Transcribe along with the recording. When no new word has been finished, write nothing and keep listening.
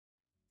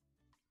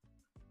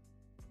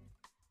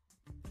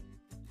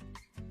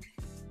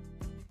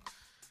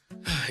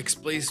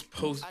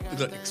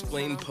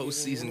explain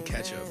postseason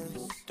catch up.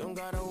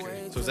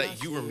 Okay. So is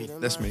that you or me?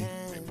 That's me.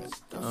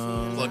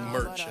 Plug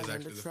merch is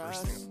actually the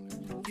first thing.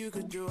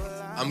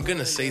 I'm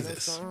gonna say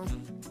this.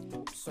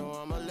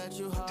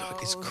 Dog,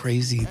 it's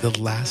crazy. The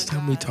last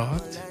time we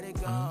talked,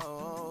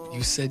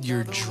 you said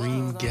your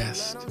dream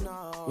guest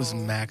was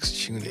Max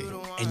Tuning,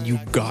 and you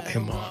got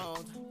him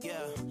on.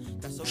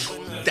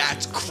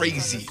 That's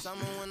crazy.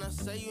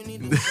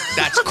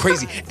 That's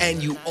crazy.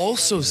 And you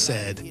also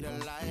said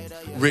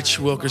Rich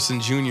Wilkerson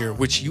Jr.,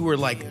 which you were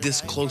like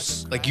this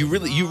close. Like you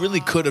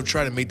really could have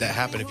tried to make that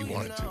happen if you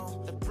wanted to.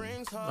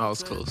 I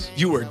was close.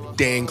 You were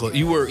dang close.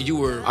 You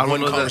were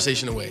one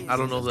conversation away. I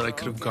don't know that I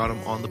could have got him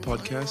on the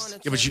podcast.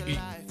 Yeah, but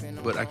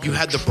you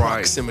had the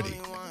proximity.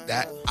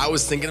 That I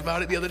was thinking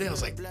about it the other day. I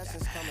was like,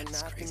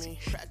 that's crazy.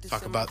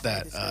 Talk about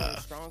that.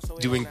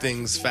 Doing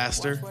things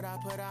faster.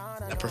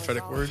 That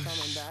prophetic word.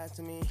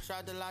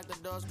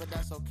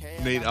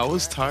 Nate, I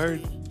was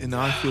tired, and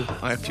now I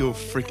feel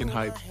freaking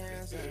hype.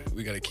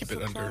 We gotta keep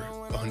it under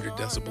 100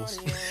 decibels.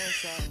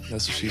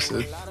 That's what she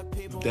said.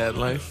 Dad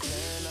life.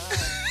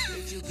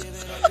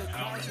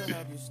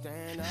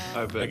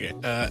 I bet. Okay.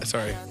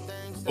 Sorry.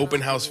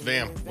 Open house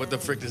vamp. What the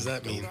frick does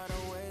that mean?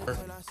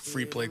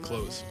 Free play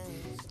close.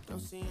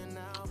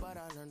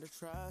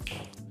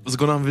 What's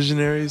going on,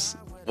 visionaries?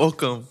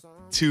 Welcome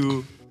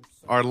to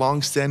our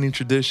long-standing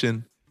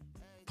tradition,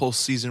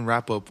 post-season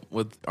wrap-up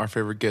with our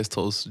favorite guest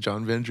host,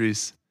 Jon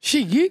Vendryes.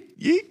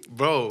 Yeet.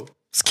 Bro.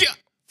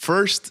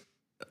 First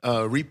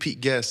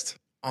repeat guest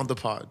on the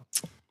pod.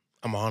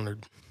 I'm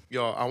honored.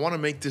 Yo, I want to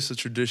make this a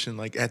tradition.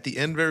 Like, at the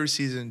end of every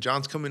season,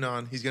 John's coming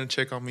on. He's going to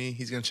check on me.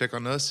 He's going to check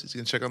on us. He's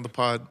going to check on the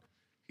pod.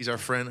 He's our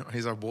friend.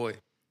 He's our boy.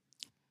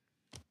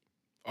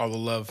 All the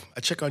love. I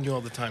check on you all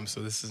the time, so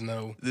this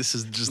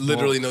is just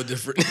literally no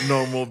different.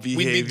 Normal behavior.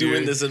 We'd be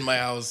doing this in my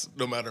house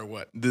no matter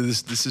what.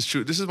 This is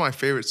true. This is my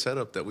favorite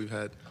setup that we've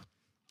had.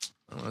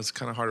 It's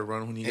kind of hard to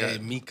run when you got...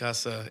 mi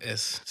casa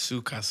es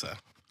su casa.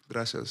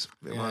 Gracias.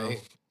 Yeah,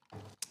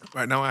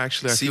 right now, I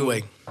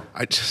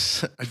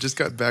just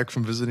got back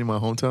from visiting my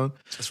hometown.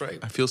 That's right.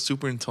 I feel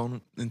super in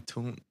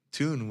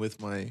tune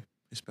with my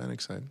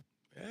Hispanic side.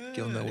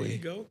 Yeah, there you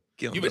go.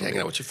 You've been hanging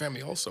out with your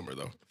family all summer,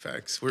 though.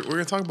 Facts. We're going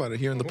to talk about it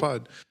here in the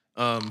pod.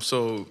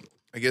 So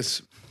I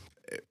guess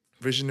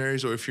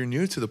visionaries, or if you're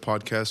new to the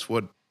podcast,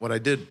 what I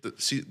did,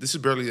 this is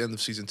barely the end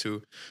of season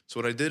 2. So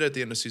what I did at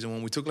the end of season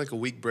 1, we took like a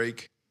week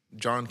break.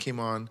 John came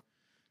on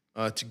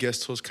to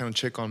guest host, kind of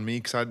check on me,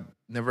 because I'd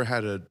never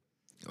had an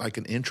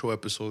intro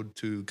episode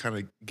to kind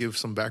of give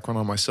some background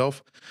on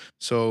myself.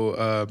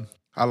 So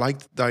I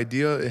liked the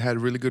idea. It had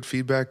really good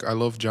feedback. I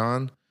love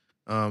John.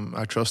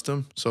 I trust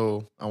him,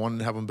 so I wanted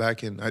to have him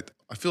back. And I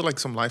feel like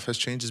some life has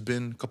changed. It's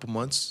been a couple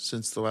months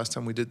since the last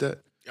time we did that.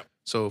 Yep.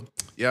 So,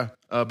 yeah.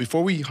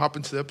 Before we hop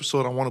into the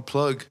episode, I want to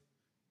plug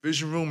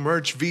Vision Room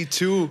merch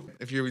V2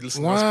 if you're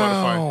listening on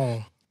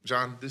Spotify.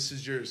 John, this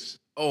is yours.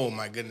 Oh,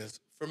 my goodness.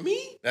 For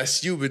me?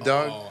 That's you, big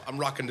dog. Oh, I'm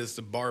rocking this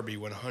to Barbie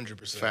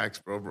 100%. Facts,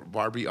 bro.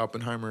 Barbie,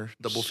 Oppenheimer,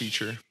 double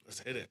feature. Let's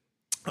hit it.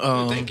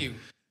 Thank you.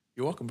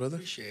 You're welcome, brother.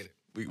 Appreciate it.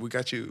 We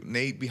got you.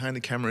 Nate behind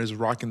the camera is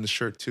rocking the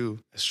shirt too.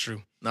 That's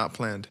true. Not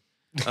planned.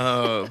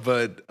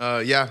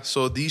 Yeah.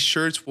 So these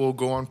shirts will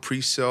go on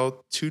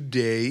pre-sale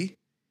today,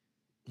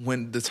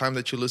 when the time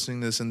that you're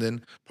listening to this, and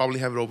then probably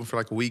have it open for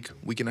like a week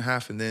and a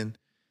half, and then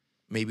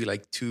maybe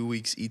like 2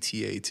 weeks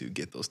ETA to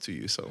get those to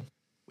you. So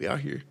we out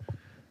here,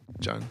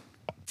 John.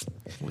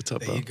 What's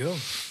up, bro? There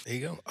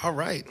you go. All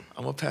right.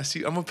 I'm gonna pass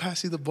you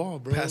the ball,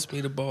 bro. Pass me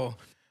the ball.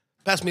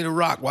 Pass me the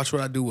rock. Watch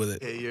what I do with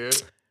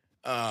it.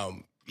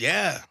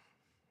 Yeah.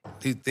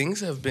 Dude,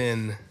 things have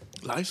been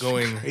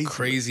going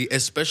crazy,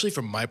 especially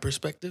from my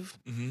perspective,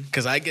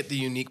 because I get the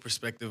unique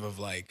perspective of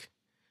like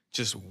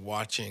just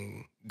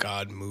watching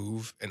God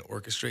move and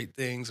orchestrate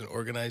things and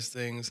organize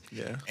things.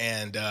 Yeah.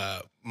 And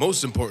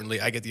most importantly,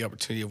 I get the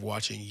opportunity of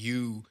watching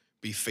you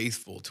be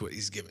faithful to what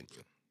he's given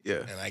you.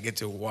 Yeah. And I get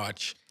to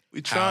watch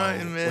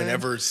man.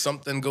 Whenever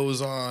something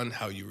goes on,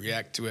 how you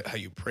react to it, how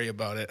you pray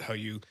about it, how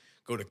you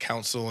go to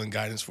counsel and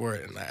guidance for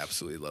it, and I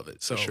absolutely love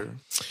it. So, for sure.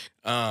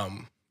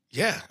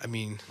 Yeah, I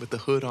mean, with the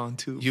hood on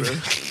too, bro.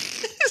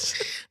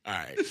 All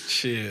right,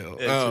 chill.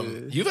 Yeah,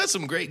 you've had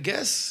some great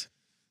guests.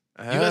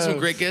 You've had some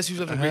great guests. You've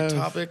had some great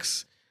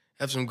topics.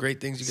 Have some great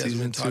things you guys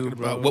have been talking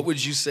about. What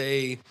would you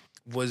say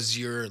was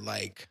your,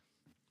 like,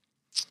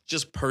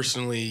 just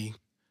personally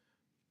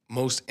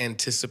most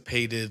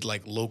anticipated,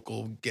 like,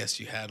 local guest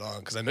you had on?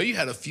 Because I know you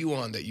had a few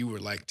on that you were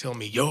like, tell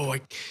me, yo,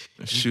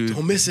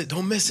 don't miss it,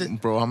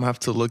 bro. I'm gonna have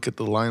to look at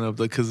the lineup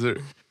because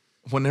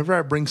whenever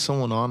I bring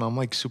someone on, I'm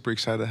like super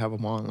excited to have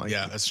them on. Like,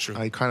 yeah, that's true.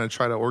 I kind of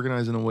try to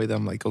organize in a way that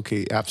I'm like,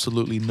 okay,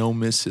 absolutely no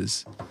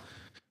misses.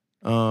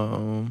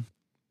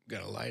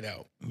 Got a light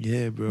out.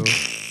 Yeah, bro.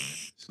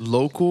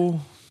 Local,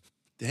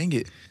 dang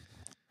it.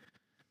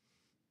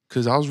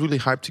 Because I was really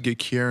hyped to get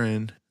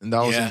Kieran, and that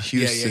was in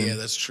Houston. Yeah,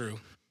 that's true.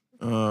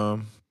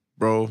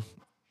 Bro,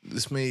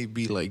 this may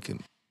be like a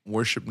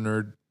worship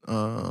nerd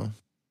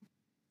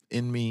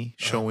in me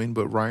showing,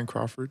 but Ryan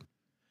Crawford.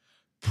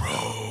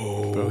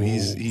 Bro,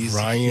 he's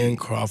Ryan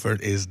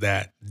Crawford is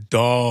that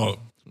dog.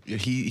 Yeah,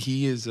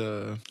 he is.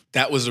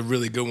 That was a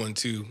really good one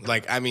too.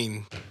 Like, I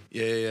mean,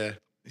 yeah.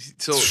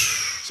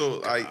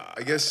 So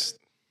I guess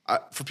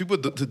for people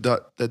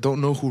that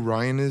don't know who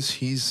Ryan is,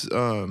 he's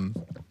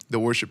the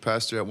worship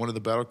pastor at one of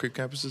the Battle Creek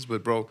campuses.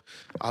 But bro,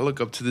 I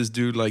look up to this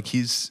dude. Like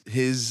his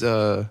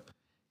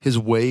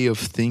way of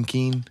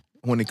thinking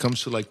when it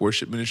comes to like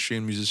worship ministry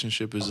and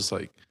musicianship is just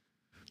like,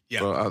 yeah,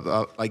 bro.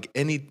 I like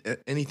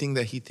anything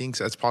that he thinks,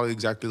 that's probably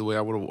exactly the way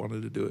I would have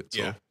wanted to do it.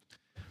 So, yeah,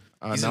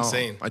 he's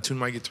insane. I tune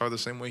my guitar the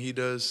same way he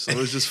does, so it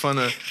was just fun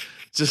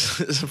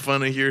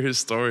to hear his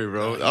story,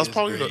 bro. That was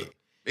probably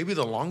maybe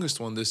the longest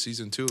one this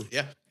season too.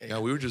 Yeah,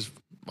 we were just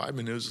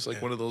vibing. It was just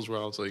like one of those where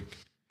I was like,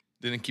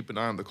 didn't keep an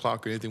eye on the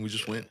clock or anything. We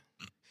just went.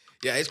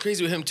 Yeah, it's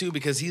crazy with him too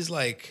because he's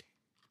like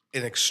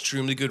an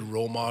extremely good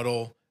role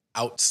model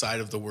outside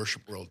of the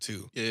worship world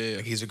too. Yeah.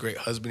 Like, he's a great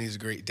husband. He's a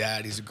great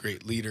dad. He's a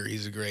great leader.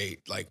 He's a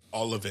great, like,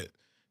 all of it.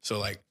 So,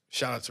 like,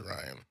 shout out to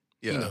Ryan.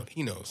 Yeah.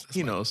 He knows.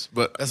 He knows.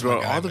 But that's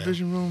bro, all the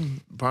Vision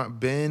Room,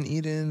 Ben,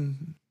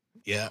 Eden,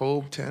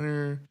 Hope,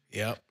 Tanner.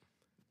 Yep.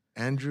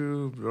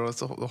 Andrew, bro,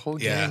 it's the whole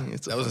gang.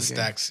 That was a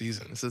stacked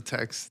season. It's a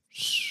text.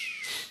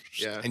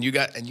 Yeah. And you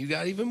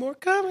got even more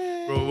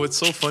coming. Bro, what's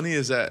so funny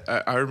is that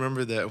I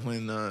remember that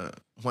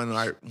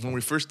when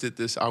we first did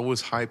this, I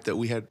was hyped that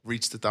we had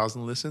reached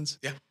 1,000 listens.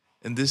 Yeah.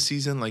 And this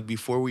season, like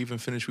before we even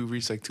finished, we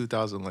reached like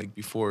 2,000 like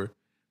before.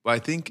 But I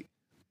think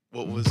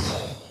it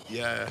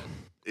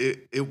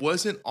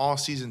wasn't all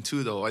season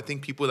 2 though. I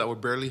think people that were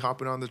barely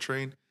hopping on the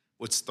train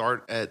would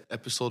start at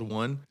episode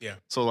 1. Yeah.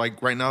 So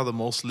like right now, the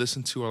most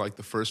listened to are like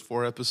the first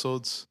 4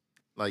 episodes,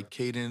 like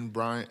Caden,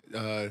 Brian,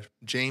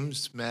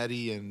 James,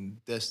 Maddie,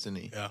 and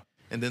Destiny. Yeah.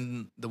 And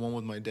then the one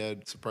with my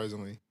dad,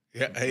 surprisingly.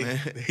 Yeah,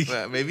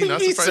 maybe not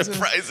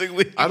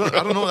surprisingly. I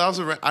don't know. That was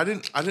I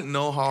didn't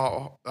know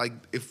how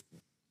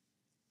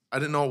I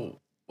didn't know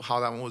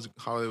how that one was,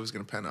 how it was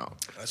gonna pan out.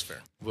 That's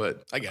fair,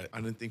 but I get it. I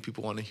didn't think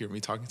people want to hear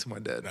me talking to my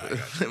dad. Nah,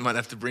 I might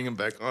have to bring him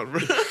back on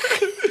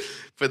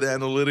for the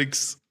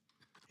analytics.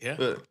 Yeah,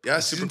 but yeah.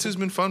 Season 2's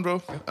been fun,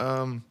 bro.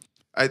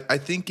 I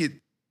think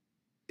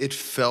it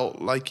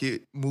felt like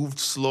it moved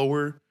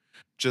slower,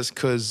 just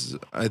because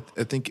I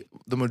think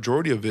the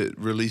majority of it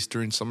released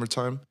during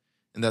summertime.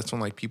 And that's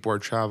when like people are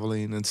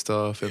traveling and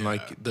stuff. And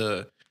like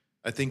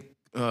I think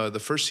the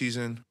first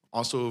season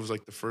also was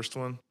like the first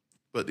one,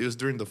 but it was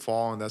during the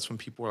fall, and that's when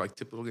people were like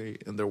typically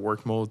in their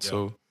work mode. Yeah.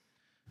 So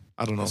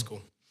I don't know. That's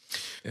cool.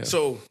 Yeah.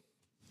 So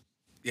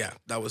yeah,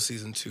 that was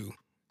season 2.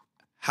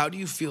 How do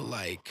you feel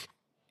like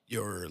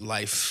your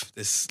life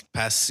this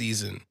past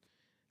season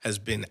has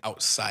been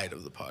outside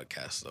of the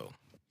podcast though?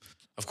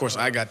 Of course,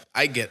 I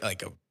get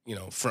like a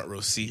front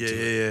row seat to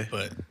it.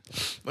 But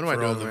what am I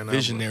doing all the right now?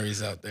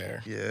 Visionaries out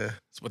there,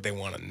 it's what they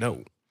want to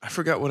know. I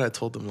forgot what I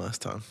told them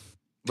last time,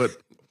 but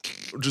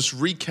just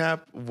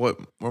recap where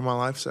my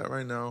life's at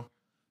right now.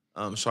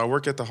 So I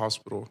work at the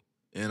hospital,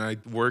 and I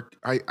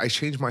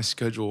changed my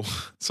schedule.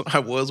 So I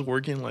was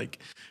working like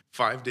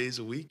 5 days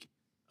a week,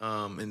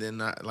 and then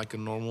not like a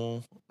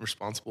normal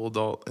responsible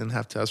adult and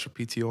have to ask for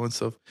PTO and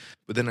stuff.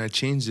 But then I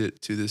changed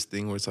it to this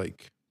thing where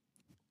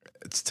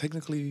it's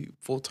technically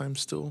full-time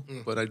still,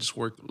 but I just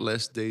work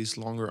less days,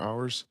 longer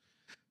hours.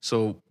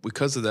 So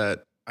because of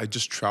that, I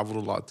just traveled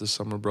a lot this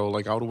summer, bro.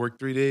 Like I would work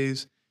 3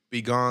 days,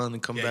 be gone,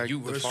 and come back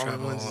the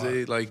following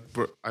Wednesday. Like,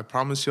 bro, I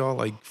promise y'all,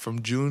 like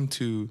from June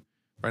to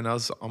right now,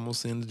 it's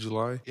almost the end of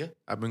July. Yeah,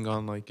 I've been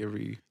gone like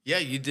every. Yeah,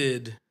 you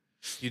did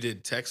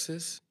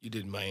Texas, you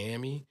did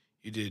Miami,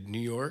 you did New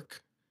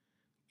York,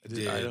 I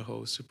did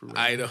Idaho, super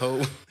random. Idaho.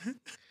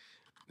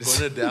 Going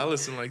to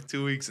Dallas in like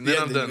 2 weeks, and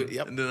then I'm done.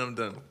 And then I'm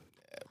done.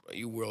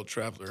 You world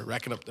traveler,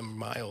 racking up them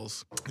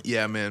miles.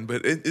 Yeah, man,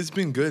 but it's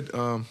been good.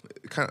 I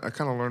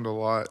kind of learned a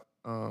lot.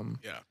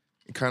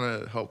 It kind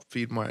of helped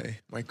feed my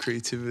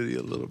creativity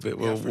a little bit.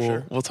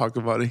 We'll talk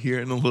about it here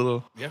in a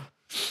little. Yeah.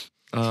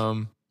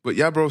 But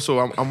yeah, bro. So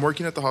I'm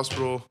working at the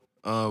hospital.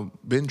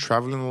 Been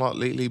traveling a lot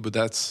lately, but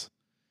that's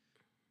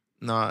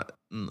not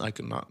like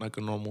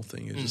a normal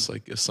thing. It's just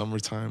like a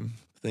summertime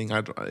thing.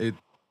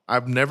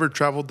 I've never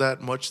traveled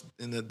that much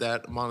in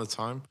that amount of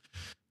time.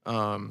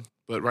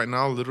 But right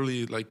now,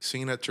 literally, like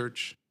singing at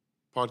church,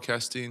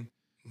 podcasting,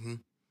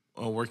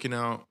 working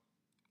out,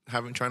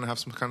 trying to have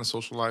some kind of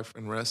social life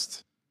and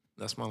rest.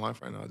 That's my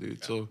life right now, dude.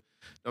 Yeah. So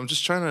I'm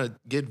just trying to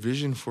get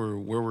vision for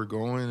where we're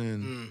going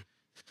and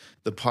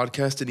the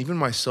podcast, and even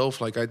myself.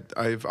 Like I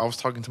was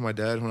talking to my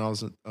dad when I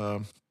was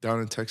down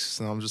in Texas,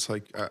 and I'm just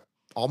like,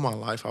 all my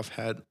life I've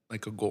had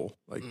like a goal,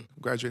 like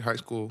graduate high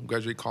school,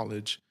 graduate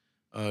college,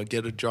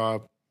 get a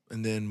job,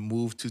 and then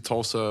move to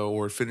Tulsa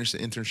or finish the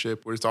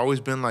internship. Where it's always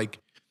been like,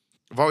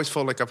 I've always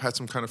felt like I've had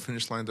some kind of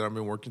finish line that I've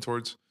been working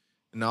towards.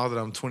 And now that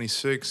I'm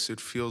 26,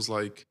 it feels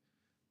like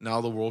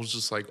now the world's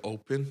just like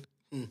open,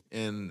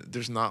 and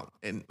there's not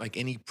like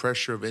any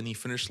pressure of any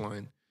finish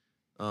line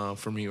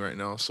for me right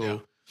now.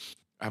 So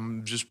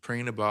I'm just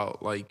praying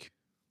about like,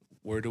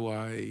 where do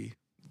I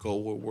go?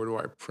 Where do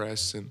I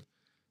press? And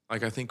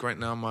like, I think right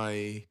now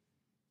my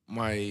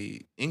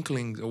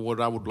inkling of what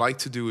I would like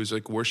to do is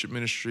like worship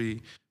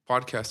ministry,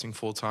 podcasting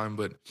full time,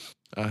 but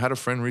I had a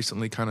friend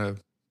recently kind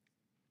of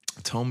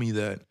tell me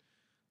that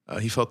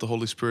he felt the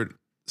Holy Spirit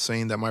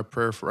saying that my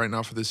prayer for right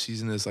now for this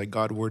season is like,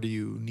 God, where do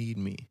you need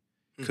me?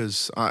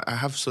 Because I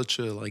have such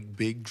a like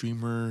big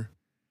dreamer,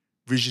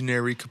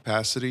 visionary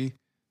capacity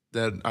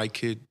that I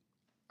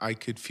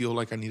could feel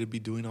like I need to be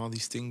doing all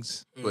these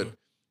things. But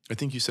I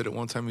think you said at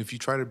one time, if you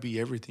try to be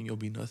everything, you'll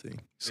be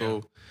nothing.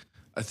 So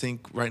I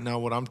think right now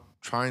what I'm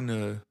trying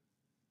to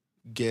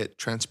get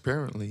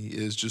transparently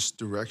is just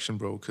direction,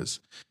 bro, because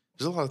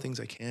there's a lot of things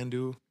I can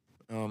do.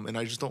 And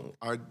I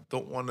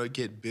don't want to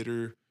get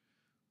bitter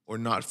or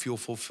not feel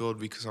fulfilled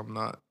because I'm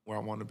not where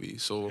I want to be.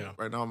 So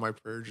right now my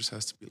prayer just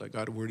has to be like,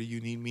 God, where do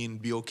you need me?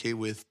 And be okay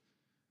with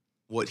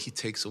what he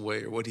takes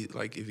away, or what he,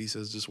 like, if he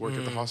says just work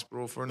at the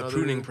hospital for another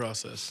pruning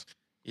process.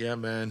 Yeah,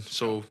 man.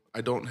 So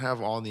I don't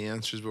have all the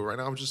answers, but right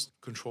now I'm just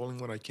controlling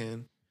what I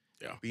can.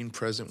 Yeah. Being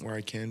present where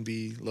I can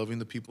be, loving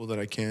the people that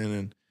I can.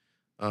 And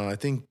I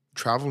think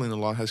traveling a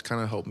lot has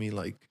kind of helped me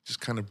like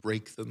just kind of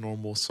break the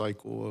normal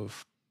cycle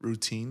of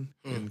routine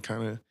and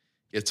kind of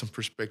get some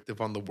perspective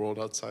on the world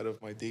outside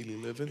of my daily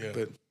living. Yeah.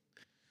 But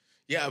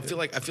I feel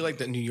like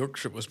that New York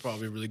trip was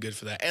probably really good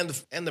for that,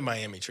 and the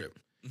Miami trip,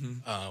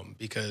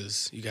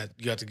 because you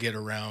got to get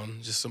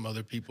around just some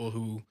other people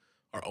who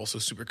are also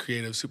super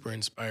creative, super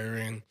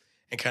inspiring,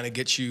 and kind of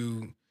get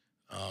you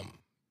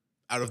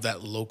out of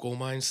that local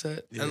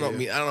mindset. I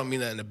don't mean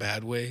that in a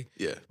bad way.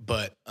 Yeah.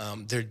 But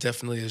there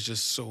definitely is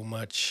just so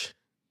much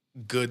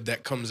good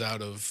that comes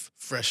out of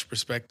fresh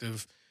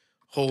perspective,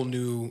 whole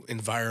new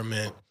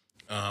environment.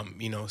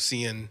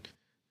 Seeing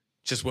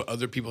just what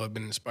other people have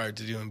been inspired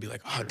to do and be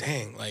like, oh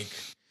dang, like.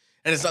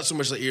 And it's not so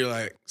much that you're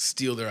like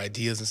steal their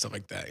ideas and stuff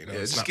like that.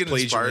 It's not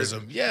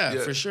plagiarism. Yeah,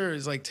 for sure.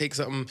 It's like take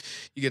something,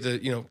 you get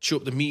to, chew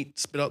up the meat,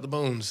 spit out the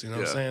bones. You know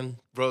what I'm saying?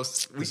 Bro,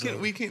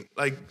 we can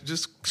like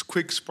just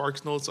quick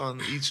sparks notes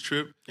on each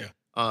trip.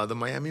 Yeah. The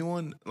Miami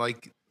one,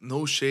 like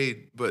no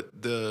shade,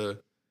 but the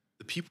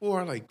people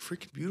are like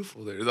freaking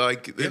beautiful there.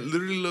 Like it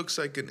literally looks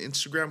like an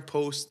Instagram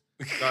post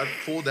got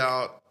pulled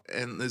out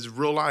and it's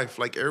real life.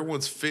 Like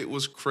everyone's fit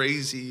was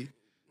crazy.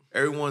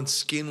 Everyone's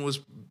skin was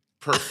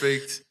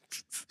perfect.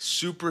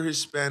 Super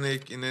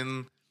Hispanic. And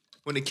then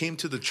when it came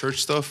to the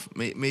church stuff,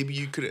 maybe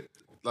you could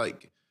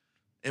like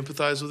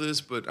empathize with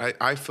this, but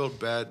I felt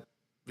bad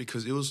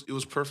because it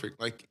was perfect.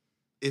 Like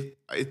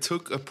it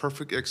took a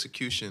perfect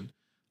execution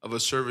of a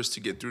service to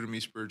get through to me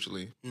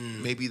spiritually.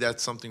 Maybe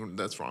that's something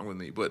that's wrong with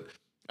me, but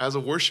as a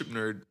worship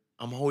nerd,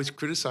 I'm always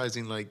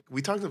criticizing. Like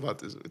we talked about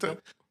this,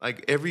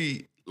 like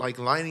every like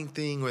lining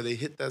thing where they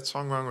hit that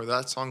song wrong or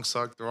that song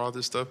sucked or all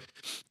this stuff.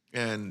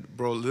 And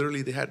bro,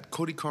 literally they had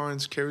Cody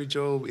Carnes, Kerry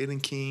Jobe,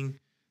 Aiden King,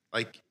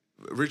 like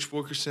Rich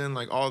Wilkerson,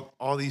 like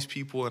all these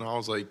people, and I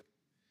was like,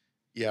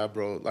 yeah,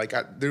 bro. Like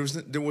there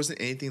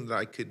wasn't anything that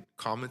I could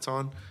comment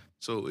on,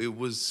 so it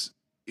was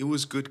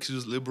good because it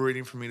was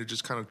liberating for me to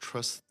just kind of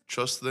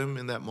trust them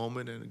in that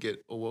moment and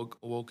get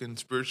awoken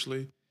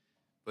spiritually.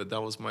 But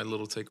that was my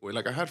little takeaway.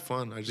 Like I had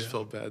fun. I just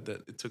felt bad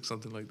that it took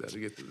something like that to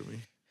get through to me.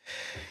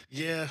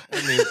 Yeah,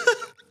 I mean.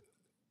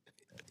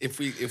 If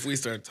we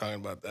start talking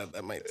about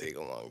that might take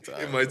a long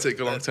time. It might take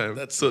a long time.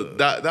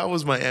 That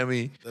was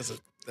Miami. That's a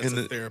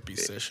therapy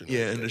session.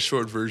 Yeah, in the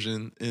short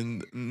version.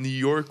 In New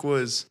York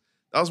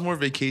that was more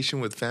vacation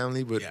with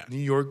family, but New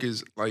York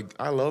is like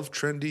I love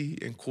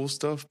trendy and cool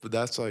stuff, but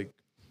that's like,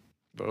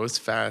 bro, it's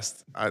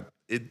fast.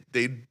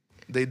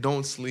 They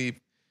don't sleep.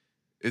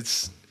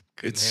 It's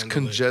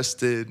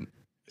congested.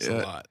 It's a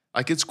lot.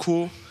 Like it's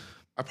cool.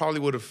 I probably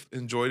would have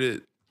enjoyed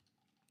it.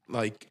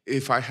 Like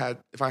if I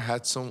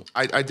had some,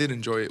 I did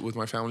enjoy it with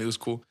my family. It was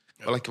cool.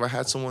 But like if I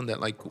had someone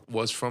that like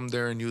was from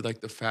there and knew like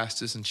the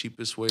fastest and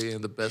cheapest way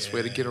and the best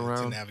way to get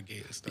around, to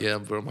navigate and stuff. Yeah,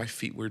 bro, my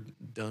feet were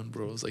done,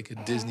 bro. It was like a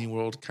Disney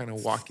World kind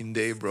of walking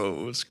day, bro.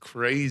 It was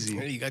crazy.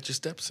 Hey, you got your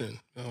steps in.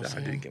 You know what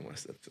I'm I did get my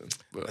steps in.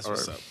 But that's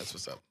what's up. That's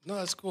what's up. No,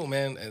 that's cool,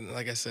 man. And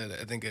like I said,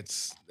 I think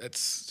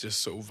that's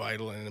just so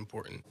vital and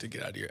important to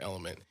get out of your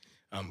element.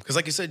 Because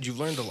like you said, you've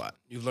learned a lot.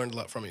 You've learned a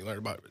lot from it. You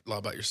learned a lot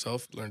about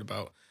yourself. You learned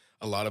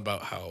a lot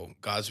about how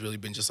God's really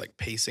been just like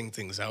pacing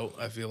things out.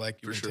 I feel like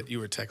you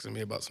were texting me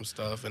about some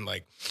stuff, and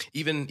like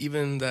even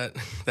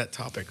that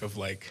topic of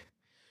like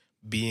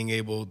being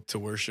able to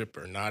worship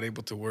or not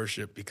able to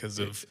worship because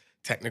of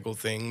technical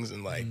things,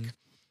 and like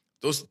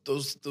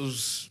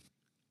those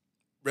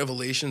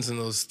revelations and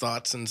those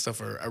thoughts and stuff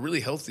are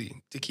really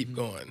healthy to keep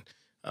going,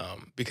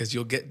 because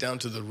you'll get down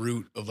to the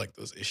root of like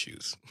those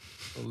issues.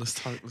 Well, let's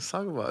talk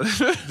about it.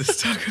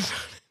 Let's talk about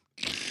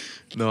it.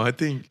 No, I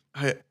think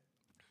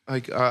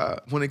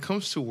when it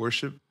comes to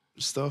worship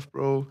stuff,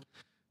 bro,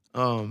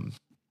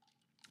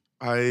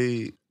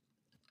 I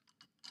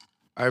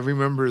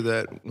remember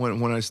that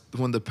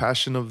when the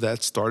passion of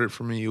that started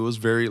for me, it was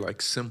very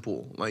like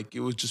simple. Like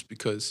it was just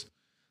because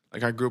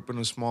like I grew up in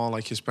a small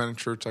like Hispanic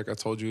church, like I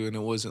told you, and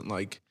it wasn't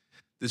like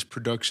this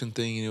production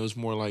thing, and it was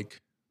more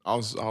like I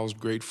was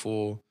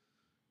grateful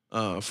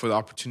for the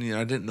opportunity. And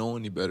I didn't know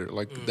any better.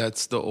 Like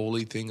that's the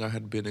only thing I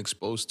had been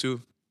exposed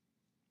to.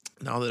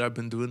 Now that I've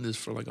been doing this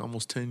for like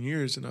almost 10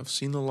 years and I've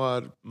seen a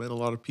lot, met a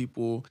lot of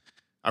people,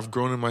 I've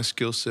grown in my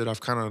skill set.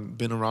 I've kind of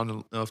been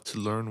around enough to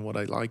learn what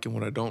I like and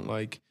what I don't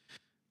like.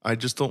 I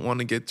just don't want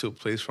to get to a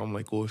place where I'm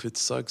like, well, if it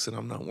sucks and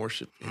I'm not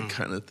worshiping,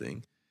 kind of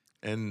thing.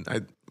 And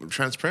I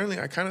transparently,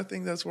 I kind of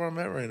think that's where I'm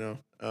at right now.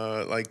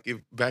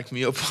 Back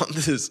me up on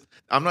this.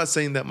 I'm not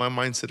saying that my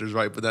mindset is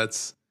right, but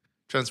that's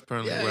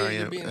transparently where I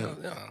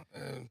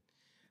am.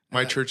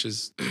 My church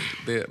is,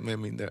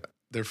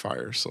 they're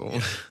fire, so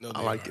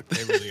I like it.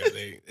 They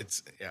really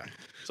are.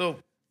 So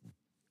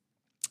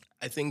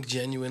I think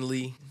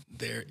genuinely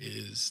there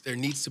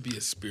needs to be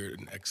a spirit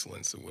and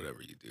excellence in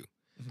whatever you do.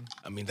 Mm-hmm.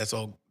 I mean, that's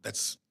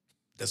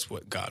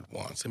what God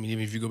wants. I mean,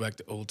 even if you go back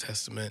to Old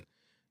Testament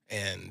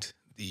and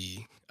the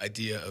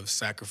idea of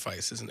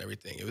sacrifices and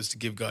everything, it was to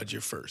give God your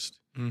first.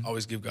 Mm-hmm.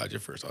 Always give God your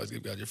first. Always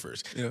give God your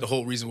first. Yeah. The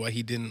whole reason why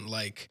he didn't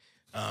like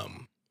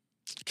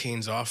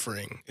Cain's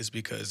offering is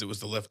because it was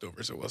the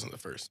leftovers. It wasn't the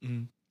first.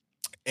 Mm-hmm.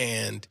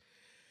 And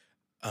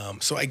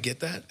so I get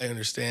that. I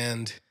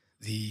understand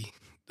the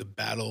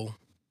battle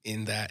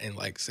in that and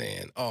like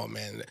saying, oh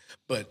man,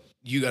 but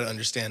you got to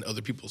understand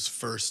other people's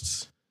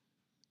firsts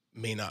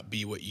may not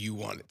be what you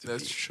want it to be.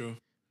 That's true.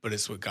 But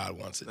it's what God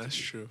wants it to be. That's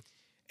true.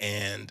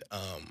 And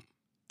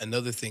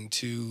another thing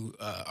too,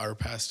 our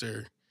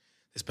pastor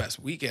this past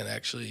weekend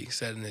actually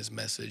said in his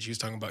message, he was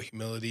talking about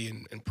humility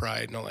and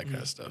pride and all that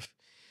kind of stuff.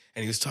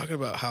 And he was talking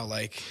about how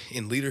like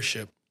in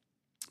leadership,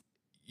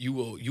 you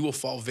will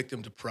fall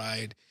victim to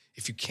pride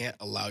if you can't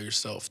allow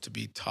yourself to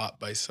be taught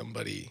by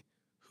somebody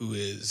who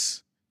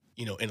is,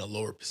 in a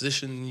lower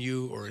position than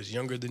you or is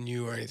younger than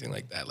you or anything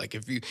like that. Like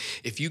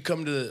if you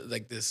come to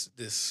like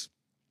this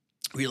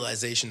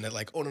realization that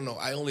like, oh no,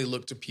 I only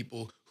look to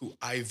people who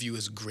I view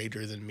as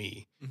greater than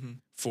me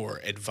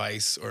for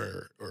advice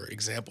or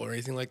example or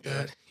anything like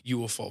that, you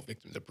will fall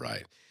victim to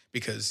pride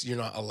because you're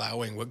not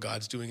allowing what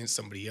God's doing in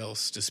somebody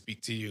else to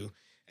speak to you.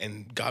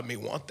 And God may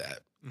want that.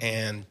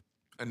 And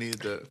I need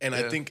that. And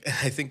I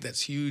think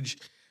that's huge.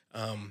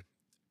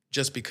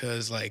 Just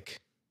because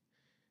like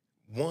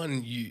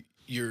one,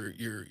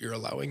 you're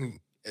allowing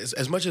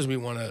as much as we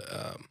want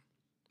to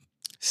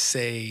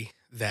say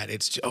that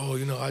it's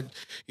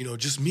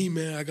just me,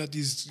 man. I got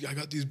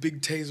these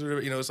big tails or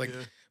whatever. It's like,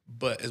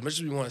 but as much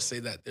as we want to say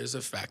that, there's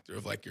a factor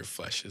of like your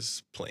flesh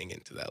is playing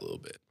into that a little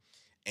bit.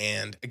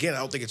 And again, I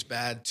don't think it's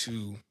bad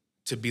to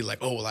be like,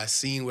 oh well, I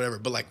seen whatever.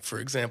 But like for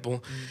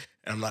example,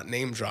 and I'm not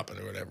name dropping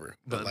or whatever.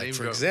 But like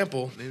for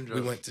example,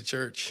 we went to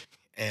church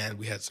and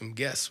we had some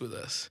guests with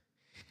us.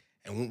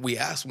 And we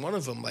asked one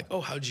of them, like,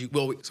 oh,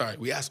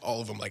 we asked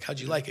all of them, like,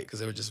 how'd you like it? Because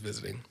they were just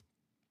visiting.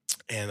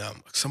 And a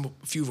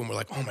few of them were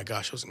like, oh, my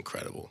gosh, it was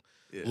incredible.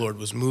 Yeah. Lord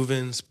was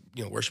moving,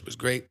 worship was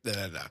great,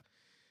 da-da-da.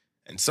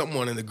 And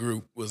someone in the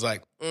group was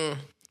like, I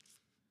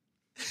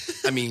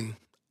mean,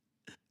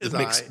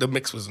 the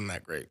mix wasn't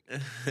that great.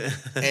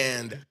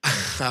 And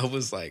I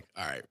was like,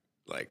 all right,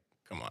 like,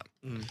 come on.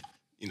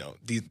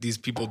 These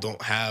people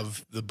don't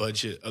have the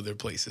budget other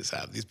places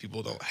have. These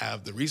people don't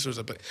have the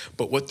resources.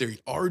 But what they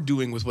are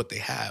doing with what they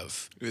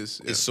have is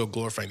so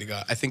glorifying to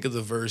God. I think of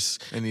the verse,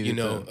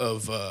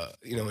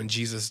 when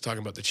Jesus is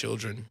talking about the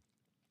children,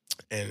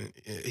 and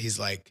he's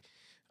like,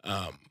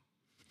 I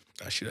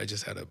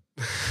just had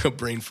a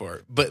brain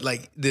fart. But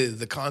like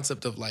the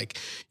concept of like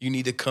you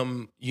need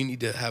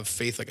to have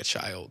faith like a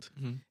child,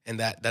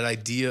 and that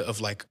idea of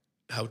like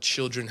how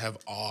children have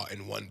awe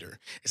and wonder.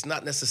 It's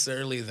not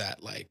necessarily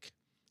that like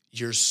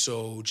you're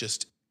so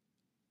just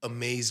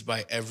amazed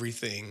by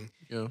everything,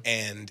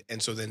 and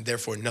so then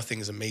therefore nothing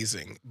is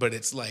amazing. But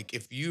it's like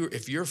if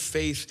your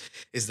faith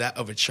is that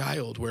of a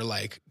child, where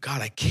like, God,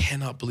 I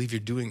cannot believe you're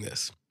doing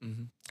this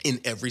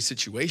in every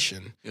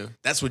situation. Yeah.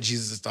 That's what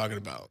Jesus is talking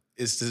about.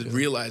 Is to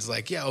realize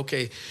like,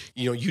 okay,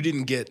 you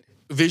didn't get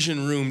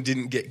Vision Room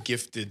didn't get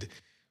gifted,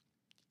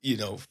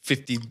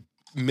 $50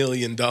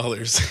 million,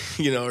 or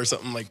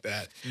something like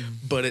that.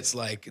 But it's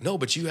like, no,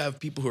 but you have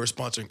people who are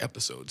sponsoring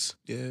episodes.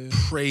 Yeah.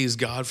 Praise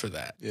God for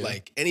that. Yeah.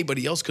 Like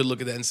anybody else could look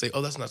at that and say,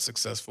 oh, that's not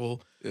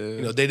successful.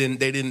 Yeah. They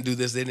didn't do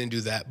this, they didn't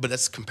do that. But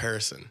that's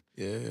comparison.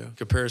 Yeah.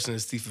 Comparison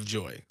is thief of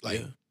joy.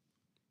 Like,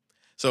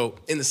 so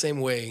in the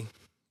same way,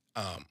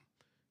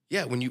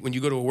 when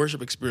you go to a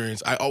worship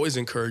experience, I always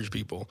encourage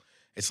people.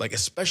 It's like,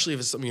 especially if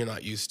it's something you're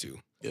not used to.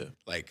 Yeah.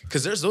 Like,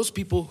 because there's those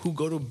people who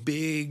go to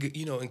big,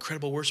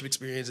 incredible worship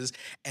experiences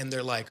and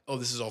they're like, oh,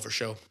 this is all for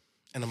show.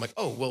 And I'm like,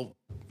 oh, well,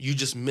 you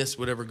just missed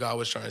whatever God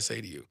was trying to say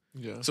to you.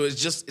 Yeah. So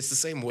it's the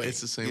same way.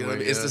 It's the same way.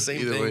 It's the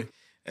same thing. Way.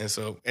 And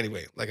so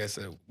anyway, like I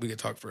said, we could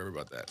talk forever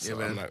about that. So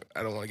man.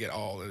 I don't want to get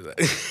all into that.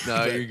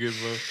 No, you're good,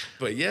 bro.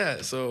 But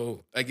yeah,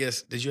 so I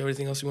guess, did you have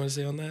anything else you want to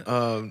say on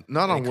that?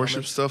 Not on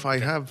worship stuff.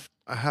 Okay.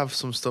 I have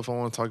some stuff I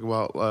want to talk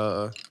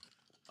about,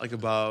 like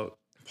about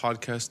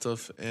podcast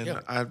stuff. And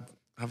I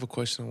have a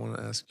question I want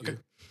to ask you. Okay.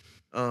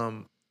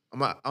 I'll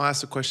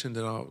ask a question,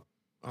 then I'll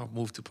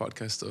move to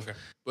podcast stuff. Okay.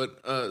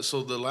 But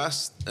so the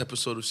last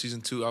episode of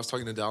season 2, I was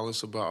talking to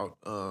Dallas about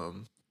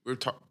we were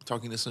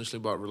talking essentially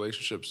about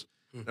relationships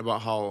and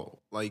about how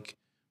like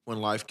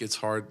when life gets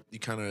hard, you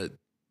kind of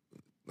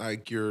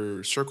like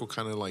your circle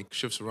kind of like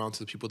shifts around to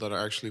the people that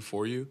are actually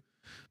for you.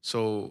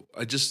 So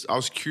I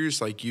was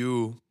curious, like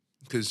you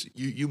because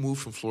you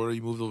moved from Florida,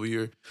 you moved over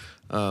here,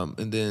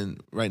 and then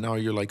right now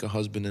you're like a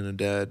husband and a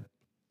dad,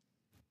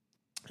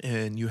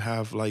 and you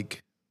have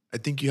like, I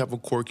think you have a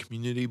core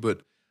community,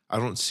 but I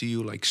don't see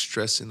you like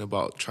stressing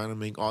about trying to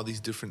make all these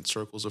different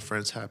circles of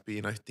friends happy.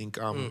 And I think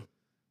I'm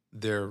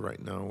there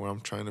right now where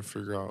I'm trying to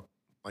figure out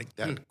like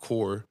that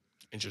core.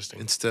 Interesting.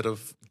 Instead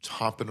of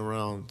hopping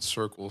around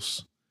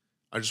circles,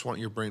 I just want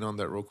your brain on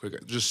that real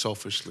quick, just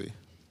selfishly.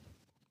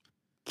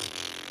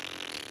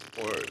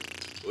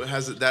 Or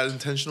has it that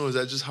intentional? Or is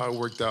that just how it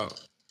worked out?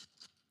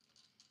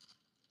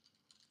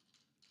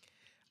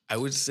 I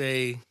would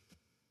say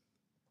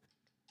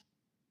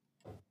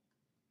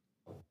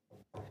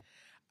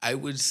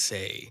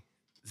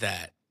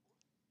that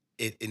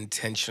it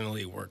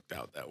intentionally worked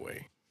out that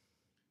way.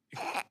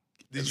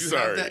 Did you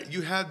have that?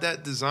 You had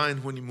that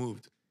design when you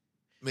moved?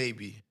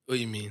 Maybe. What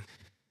do you mean?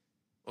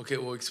 Okay,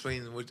 well,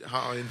 explain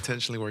how it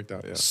intentionally worked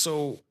out. Yeah.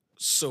 So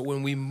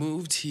when we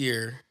moved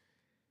here,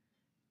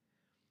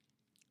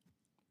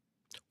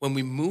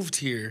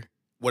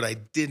 what I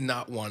did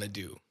not want to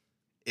do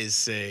is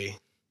say,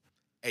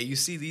 "Hey, you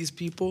see these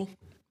people?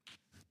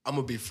 I'm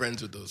gonna be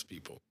friends with those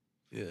people."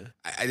 Yeah.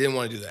 I didn't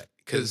want to do that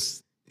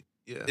because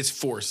it's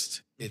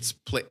forced. It's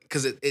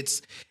because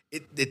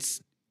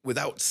it's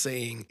without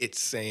saying. It's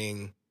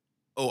saying,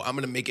 "Oh, I'm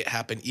gonna make it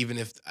happen, even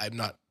if I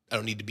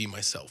don't need to be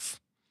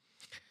myself."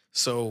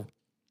 So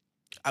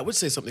I would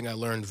say something I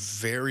learned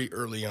very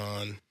early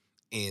on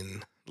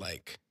in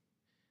like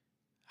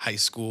high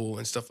school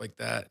and stuff like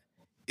that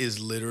is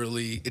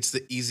literally, it's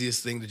the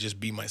easiest thing to just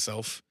be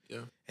myself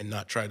and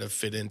not try to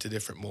fit into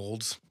different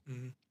molds.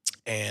 Mm-hmm.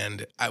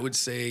 And I would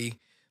say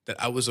that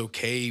I was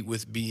okay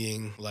with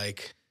being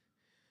like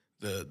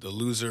the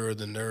loser or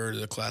the nerd or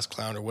the class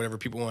clown or whatever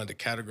people wanted to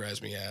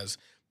categorize me as,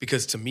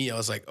 because to me, I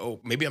was like,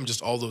 oh, maybe I'm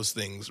just all those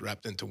things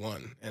wrapped into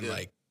one. And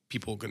like,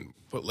 people can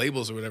put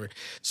labels or whatever.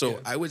 So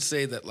I would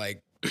say that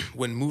like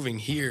when moving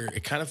here,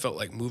 it kind of felt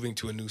like moving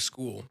to a new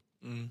school.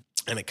 And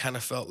it kind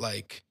of felt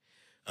like,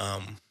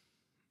 oh,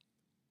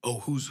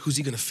 who's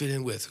he gonna fit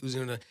in with?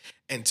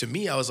 And to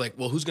me, I was like,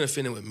 well, who's gonna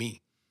fit in with me?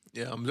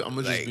 Yeah, I'm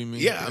gonna just be me.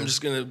 Yeah, I'm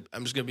just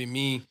gonna be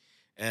me.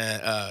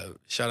 And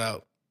shout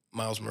out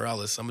Miles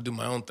Morales. I'm gonna do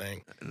my own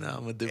thing. No, I'm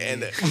gonna do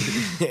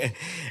me.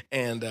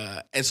 And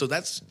so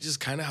that's just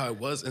kind of how it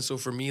was. And so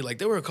for me, like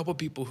there were a couple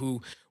people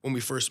who, when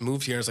we first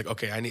moved here, it's like,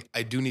 okay,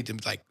 I do need to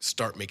like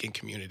start making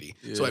community.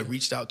 Yeah. So I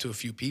reached out to a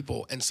few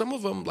people, and some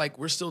of them like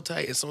we're still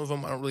tight, and some of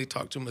them I don't really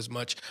talk to them as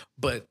much,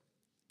 but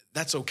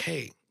that's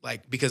okay.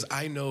 Like because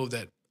I know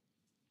that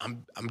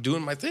I'm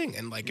doing my thing,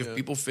 and like if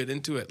people fit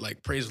into it,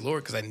 like praise the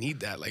Lord, because I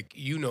need that. Like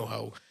you know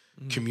how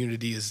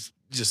community is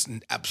just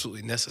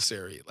absolutely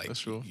necessary.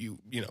 Like you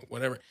know,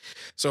 whatever.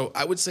 So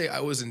I would say I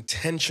was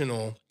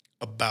intentional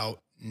about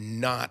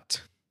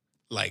not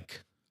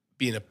like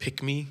being a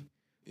pick me,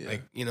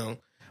 like, you know,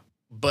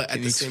 but Can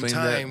at the same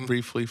time, that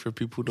briefly for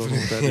people who don't know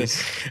what that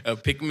is.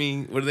 Pick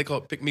me, what do they call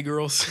it? Pick me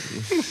girls.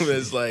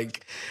 It's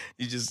like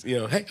you just, you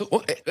know, hey,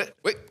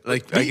 wait,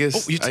 like I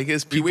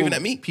guess people waving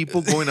at me,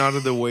 people going out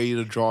of their way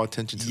to draw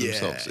attention to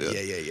themselves.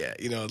 Yeah.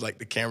 You know, like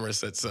the camera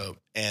sets up,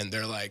 and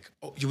they're like,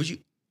 oh, would you?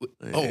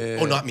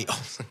 Oh, not me.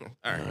 Oh,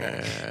 all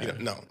right. You know,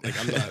 no, like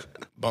I'm not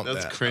bump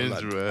That's that. cringe,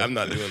 I'm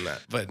not doing that.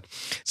 But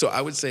so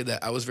I would say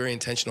that I was very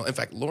intentional. In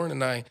fact, Lauren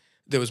and I,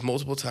 there was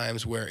multiple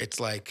times where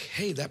it's like,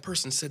 hey, that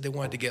person said they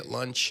wanted to get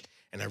lunch,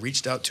 and I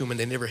reached out to them and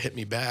they never hit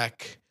me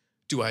back.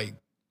 Do I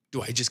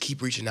just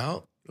keep reaching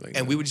out? Like,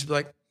 and we would just be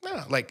like,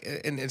 nah, like,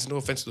 and it's no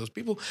offense to those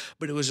people,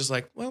 but it was just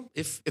like, well,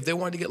 if they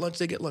wanted to get lunch,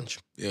 they get lunch.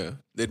 Yeah,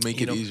 they'd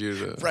make it easier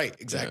to. Right,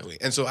 exactly.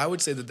 Yeah. And so I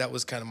would say that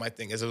was kind of my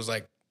thing, as it was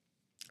like,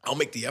 I'll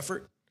make the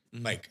effort.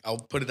 Like I'll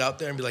put it out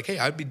there and be like, hey,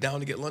 I'd be down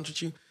to get lunch with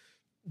you.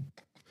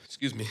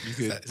 Excuse me.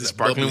 The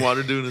sparkling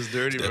water doing is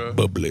dirty, bro.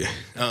 Bubbly.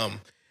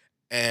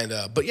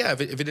 But yeah,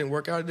 if it didn't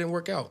work out, it didn't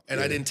work out. And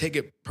I didn't take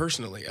it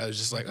personally. I was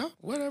just like, oh,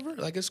 whatever.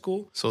 Like it's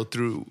cool. So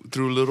through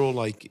little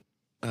like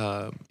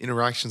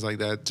interactions like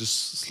that,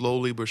 just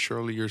slowly but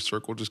surely your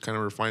circle just kind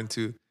of refined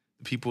to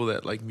the people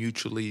that like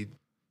mutually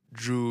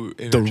drew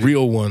energy. The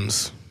real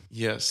ones.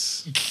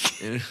 Yes.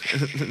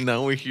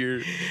 Now we're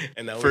here.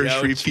 And now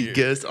first repeat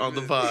guest on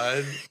the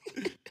pod.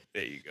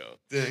 There you go.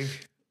 Dang.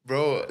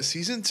 Bro,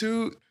 season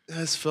 2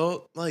 has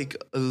felt like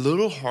a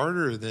little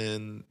harder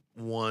than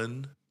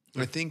 1.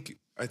 I think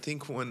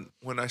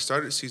when I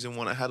started season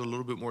 1, I had a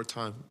little bit more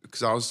time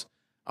because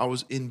I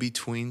was in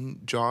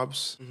between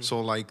jobs. Mm-hmm. So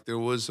like there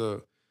was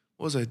what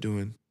was I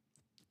doing?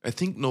 I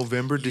think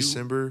November,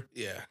 December.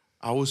 Yeah.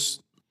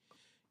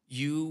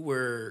 You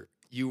were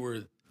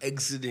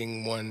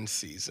exiting one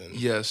season.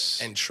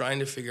 Yes. And trying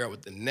to figure out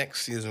what the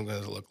next season was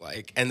going to look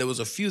like. And there was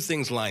a few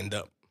things lined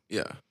up.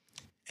 Yeah.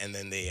 And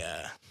then they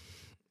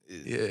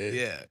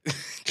Yeah.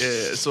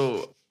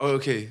 So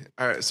okay.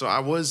 All right. So I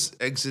was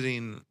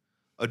exiting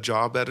a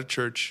job at a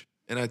church,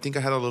 and I think I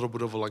had a little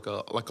bit of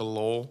a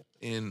lull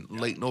in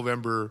late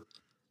November,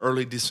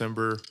 early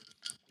December.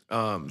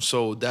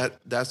 So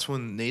that's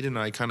when Nate and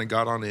I kind of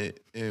got on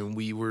it, and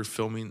we were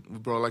filming,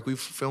 bro. Like we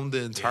filmed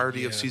the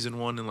entirety of season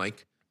 1 in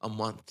like a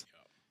month.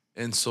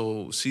 And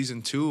so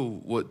season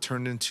 2, what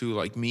turned into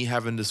like me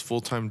having this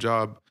full-time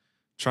job,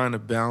 trying to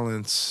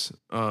balance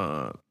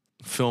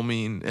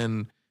filming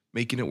and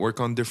making it work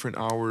on different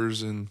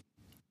hours, and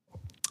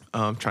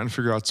trying to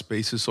figure out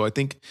spaces. So I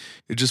think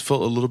it just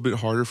felt a little bit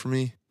harder for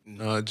me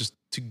just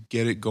to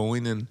get it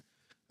going. And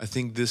I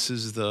think this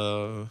is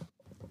what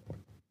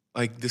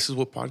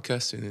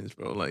podcasting is,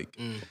 bro.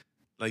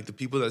 Like the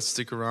people that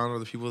stick around are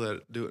the people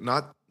that do it.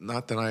 Not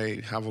that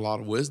I have a lot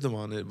of wisdom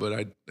on it, but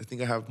I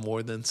think I have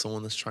more than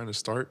someone that's trying to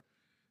start.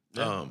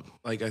 Yeah.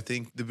 Like I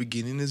think the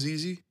beginning is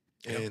easy.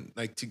 Yeah. And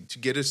like to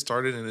get it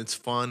started, and it's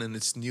fun and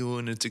it's new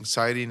and it's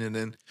exciting, and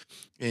then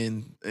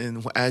and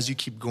as you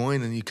keep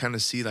going and you kind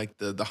of see like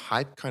the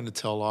hype kind of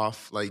tail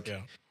off, like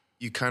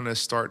you kind of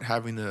start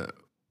having to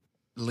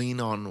lean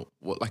on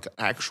what like an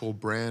actual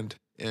brand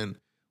and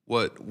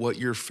what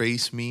your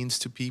face means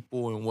to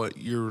people, and what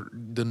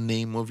the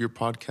name of your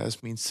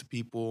podcast means to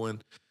people,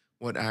 and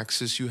what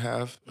access you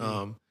have.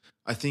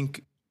 I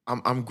think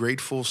I'm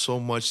grateful so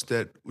much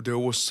that there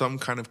was some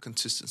kind of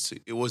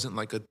consistency. It wasn't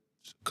like a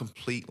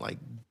complete like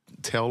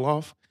tail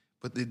off,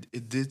 but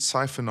it did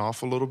siphon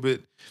off a little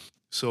bit.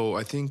 So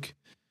I think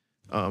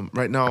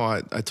right now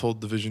I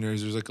told the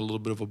Visionaries there's like a little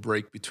bit of a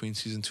break between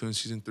season 2 and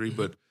season 3,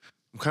 but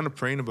I'm kind of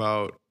praying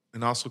about,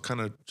 and also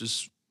kind of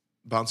just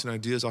bouncing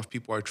ideas off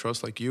people I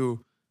trust like you,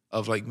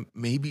 of like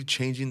maybe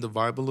changing the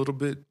vibe a little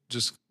bit.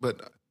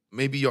 But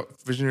maybe y'all,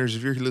 Visionaries,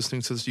 if you're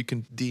listening to this, you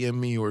can DM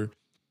me or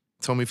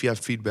tell me if you have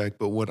feedback.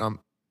 But what I'm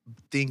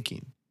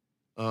thinking,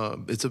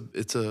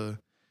 it's a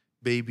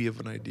baby of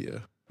an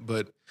idea,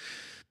 but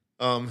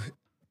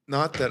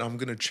not that I'm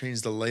gonna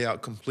change the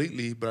layout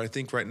completely, but I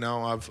think right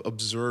now I've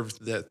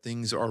observed that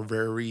things are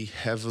very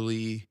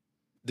heavily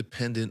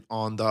dependent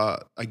on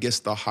the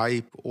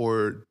hype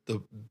or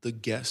the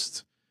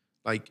guest,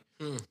 like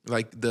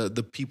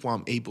the people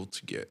I'm able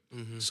to get.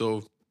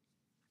 So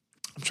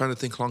I'm trying to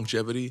think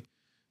longevity.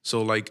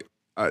 So like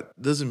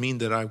doesn't mean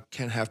that I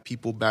can't have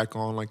people back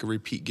on like a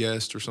repeat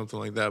guest or something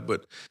like that,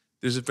 but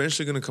there's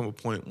eventually gonna come a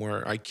point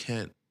where I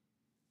can't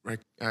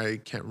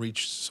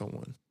reach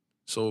someone.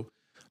 So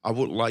I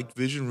would like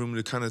Vision Room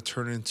to kind of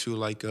turn into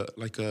like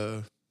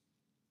a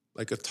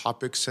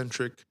topic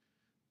centric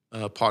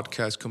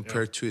podcast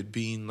compared to it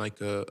being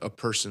like a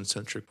person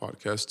centric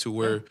podcast, to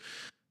where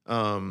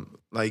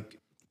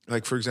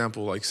like for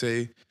example, like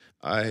say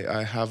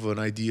I have an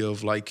idea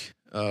of like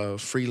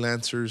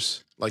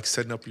freelancers, like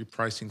setting up your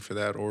pricing for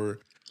that, or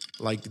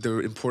like the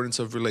importance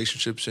of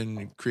relationships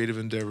and creative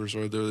endeavors,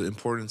 or the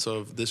importance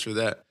of this or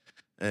that,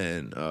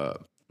 and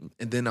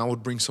then I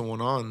would bring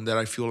someone on that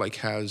I feel like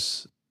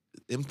has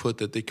input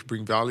that they could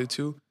bring value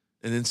to,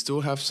 and then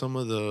still have some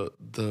of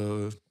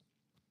the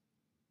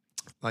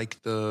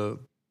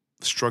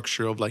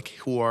structure of like,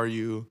 who are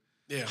you?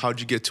 Yeah. How'd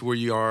you get to where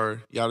you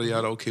are? Yada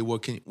yada. Okay,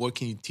 what can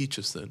you teach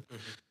us then?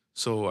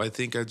 So I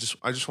think I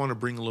just want to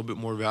bring a little bit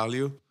more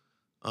value.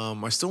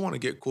 I still want to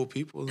get cool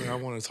people that I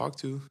want to talk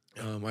to.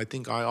 I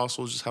think I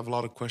also just have a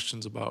lot of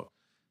questions about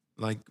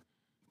like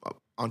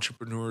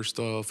entrepreneur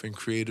stuff and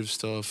creative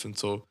stuff, and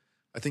so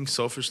I think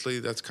selfishly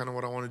that's kind of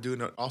what I want to do,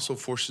 and it also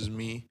forces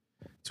me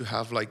to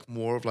have like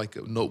more of like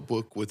a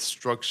notebook with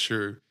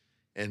structure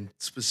and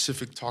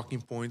specific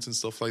talking points and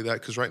stuff like that.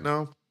 Because right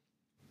now,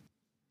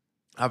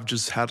 I've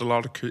just had a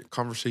lot of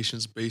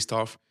conversations based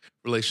off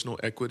relational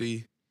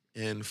equity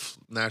and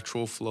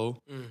natural flow.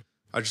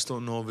 I just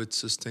don't know if it's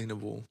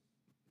sustainable.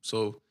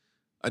 So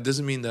it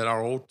doesn't mean that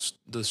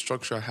the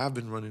structure I have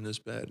been running is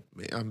bad.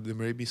 There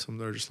may be some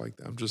that are just like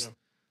that. I'm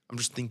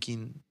just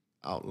thinking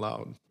out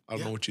loud. I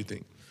don't know what you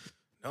think.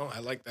 No, I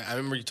like that. I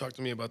remember you talked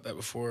to me about that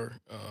before,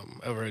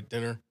 over at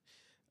dinner.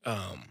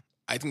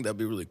 I think that'd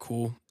be really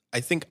cool.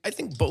 I think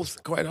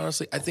both, quite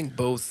honestly,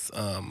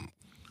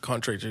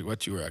 contrary to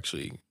what you were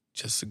actually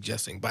just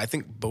suggesting, but I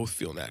think both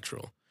feel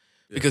natural.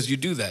 Yeah. Because you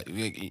do that.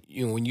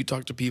 You know, when you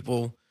talk to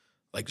people,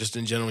 like just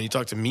in general, when you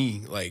talk to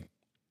me, like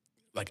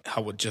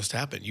how it just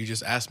happened. You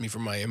just asked me for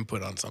my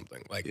input on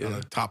something, on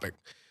a topic.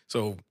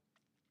 So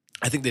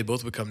I think they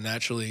both become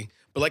naturally.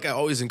 But like I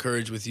always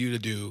encourage with you to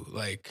do,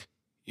 like,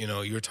 you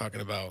know, you were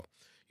talking about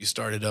you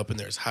started up and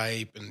there's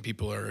hype and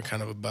people are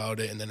kind of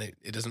about it, and then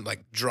it doesn't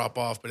like drop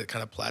off, but it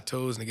kind of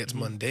plateaus and it gets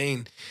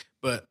mundane.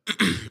 But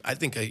I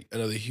think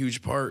another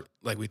huge part,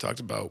 like we talked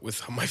about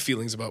with my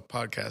feelings about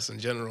podcasts in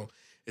general,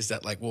 is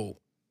that like, well,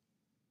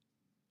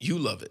 you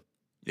love it.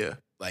 Yeah.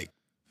 Like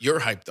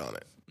you're hyped on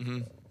it.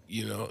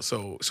 You know,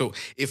 so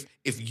if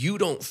you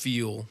don't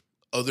feel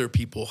other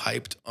people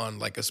hyped on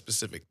like a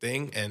specific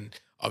thing, and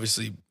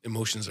obviously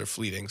emotions are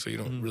fleeting, so you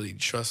don't really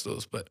trust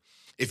those. But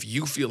if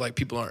you feel like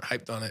people aren't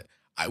hyped on it,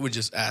 I would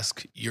just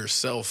ask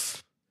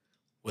yourself,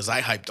 was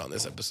I hyped on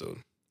this episode?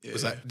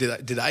 Yeah.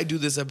 Did I do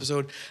this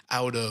episode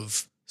out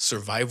of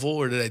survival,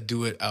 or did I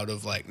do it out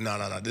of like,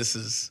 no, this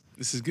is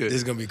good. This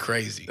is gonna be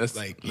crazy. You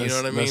know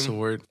what I mean? That's the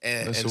word.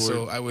 And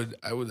so I would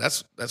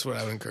that's what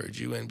I would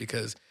encourage you in,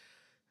 because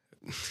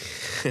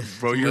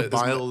bro, your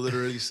bio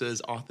literally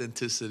says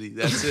authenticity.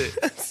 That's it.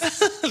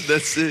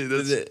 That's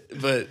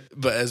it.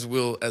 But as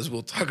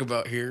we'll talk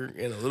about here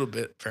in a little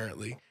bit,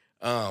 apparently,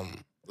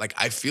 Like,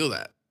 I feel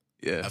that.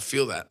 Yeah. I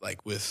feel that,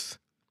 like, with,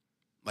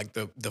 like,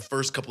 the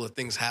first couple of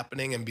things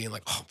happening and being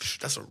like, oh,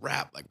 that's a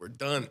wrap. Like, we're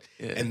done.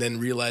 Yeah. And then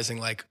realizing,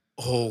 like,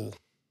 oh.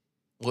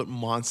 What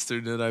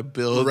monster did I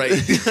build? Right.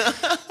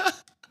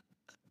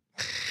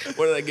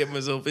 What did I get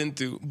myself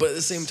into? But at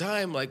the same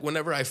time, like,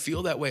 whenever I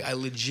feel that way, I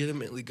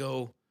legitimately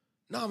go,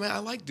 no, man, I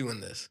like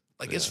doing this.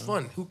 Like, it's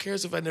fun. Who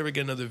cares if I never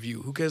get another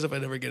view? Who cares if I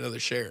never get another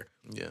share?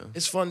 Yeah.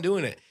 It's fun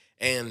doing it.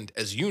 And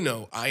as you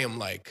know, I am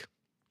like,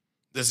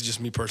 this is just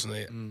me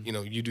personally. You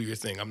know, you do your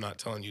thing. I'm not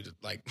telling you to,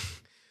 like,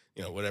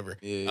 you know, whatever.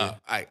 Yeah.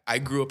 I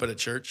grew up at a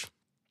church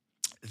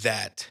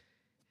that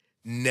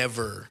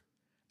never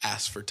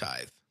asked for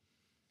tithe.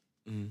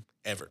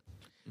 Ever.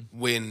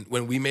 When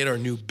we made our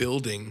new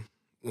building,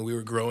 when we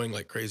were growing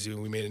like crazy,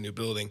 when we made a new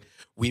building,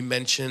 we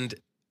mentioned,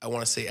 I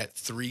want to say at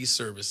 3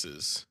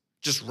 services,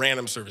 just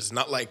random services,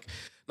 not like,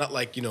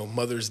 you know,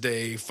 Mother's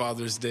Day,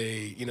 Father's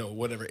Day, you know,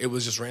 whatever. It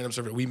was just random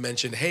service. We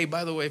mentioned, hey,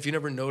 by the way, if you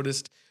never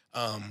noticed,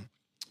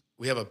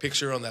 we have a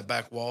picture on that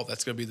back wall.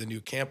 That's going to be the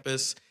new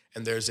campus.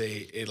 And there's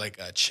a like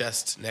a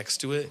chest next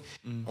to it,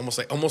 almost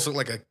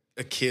like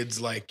a kid's,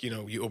 like, you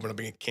know, you open up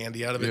and get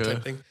candy out of it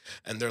type thing.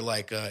 And they're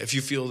like, if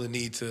you feel the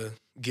need to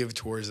give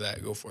towards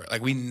that, go for it.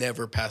 Like, we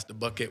never passed a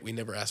bucket. We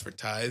never asked for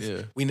tithe.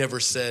 Yeah. We never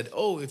said,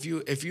 oh, if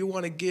you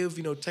want to give,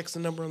 you know, text the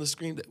number on the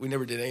screen. We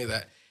never did any of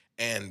that.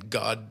 And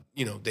God,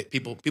 you know,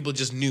 people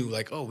just knew,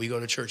 like, oh, we go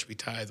to church, we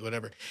tithe,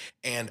 whatever.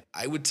 And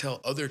I would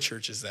tell other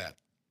churches that.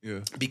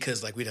 Yeah.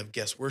 Because, like, we'd have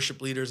guest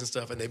worship leaders and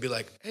stuff, and they'd be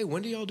like, hey,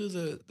 when do y'all do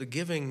the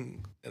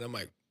giving? And I'm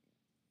like,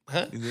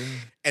 huh? Yeah.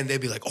 And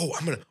they'd be like, oh,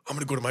 I'm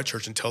gonna go to my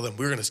church and tell them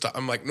we're gonna stop.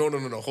 I'm like, no,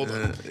 hold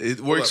on.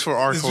 It works for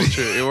our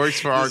culture. It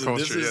works for our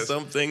culture. This is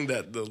something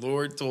that the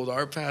Lord told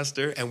our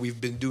pastor, and we've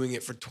been doing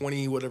it for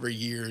 20 whatever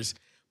years.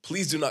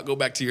 Please do not go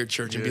back to your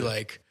church and be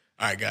like,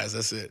 all right, guys,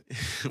 that's it.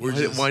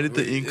 Why did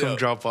the income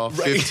drop off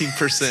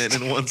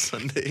 15% in one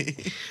Sunday?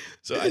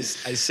 So I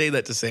say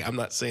that to say, I'm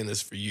not saying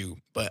this for you,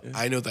 but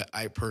I know that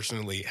I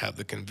personally have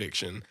the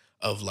conviction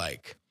of,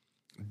 like,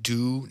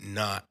 do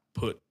not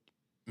put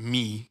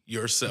me,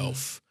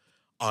 yourself,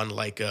 on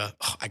like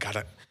I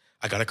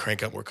gotta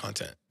crank out more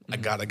content. I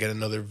gotta get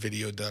another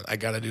video done. I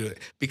gotta do it,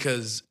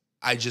 because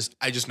I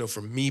just know,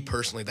 for me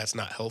personally, that's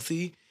not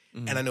healthy.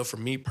 And I know for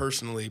me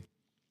personally,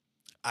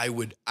 I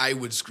would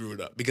screw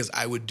it up, because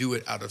I would do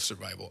it out of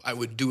survival. I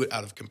would do it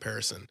out of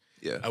comparison.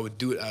 Yeah. I would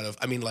do it out of,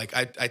 I mean, like,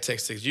 I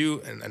texted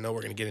you, and I know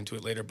we're going to get into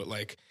it later, but,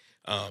 like,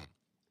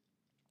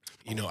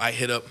 you know, I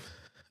hit up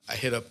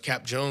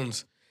Cap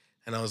Jones,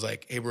 and I was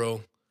like, hey,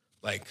 bro,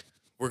 like,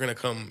 we're going to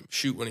come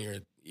shoot one of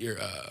your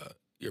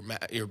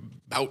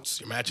bouts,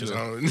 your matches. Yeah.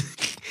 I don't know.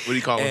 What do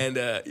you call them?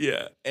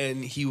 And,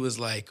 and he was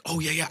like, oh,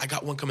 yeah, I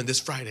got one coming this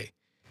Friday.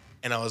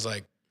 And I was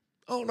like,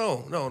 oh,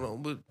 no,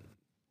 but,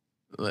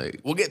 like,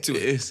 we'll get to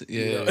it.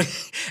 Yeah. You know?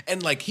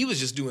 And, like, he was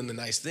just doing the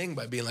nice thing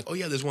by being like, oh,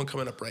 yeah, there's one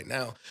coming up right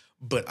now.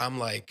 But I'm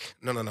like,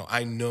 no.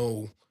 I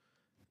know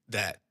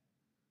that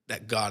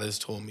God has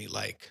told me,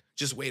 like,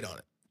 just wait on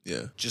it.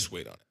 Yeah. Just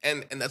wait on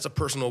it. And that's a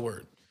personal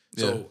word.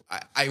 So,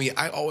 I mean,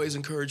 I always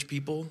encourage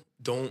people,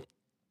 don't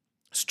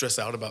stress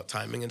out about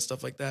timing and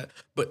stuff like that.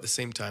 But at the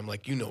same time,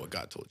 like, you know what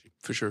God told you.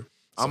 For sure.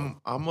 So,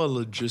 I'm a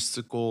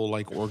logistical,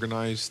 like,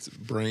 organized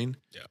brain.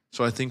 Yeah.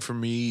 So I think for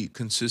me,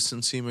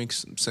 consistency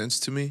makes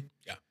sense to me.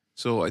 Yeah.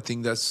 So I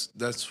think that's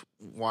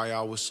why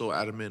I was so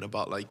adamant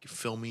about, like,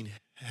 filming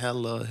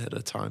hella ahead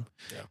of time.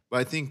 Yeah. But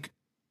I think,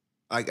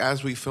 like,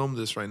 as we film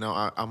this right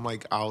now, I'm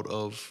like out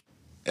of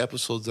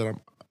episodes that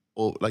I'm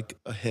like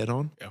ahead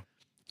on. Yeah.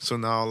 So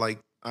now, like,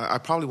 I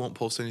probably won't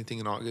post anything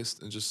in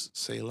August and just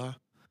say la,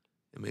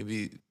 and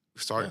maybe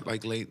start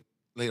like late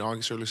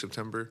August, early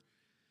September.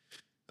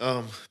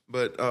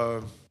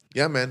 But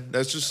yeah, man,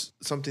 that's just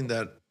something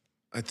that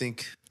I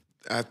think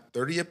at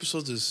 30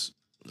 episodes is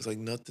like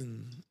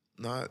nothing,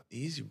 not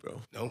easy,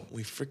 bro. No,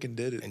 we freaking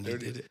did it. And you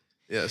did it.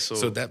 Yeah.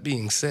 So that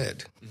being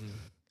said,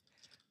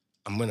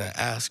 I'm going to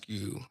ask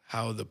you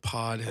how the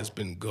pod has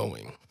been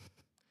going.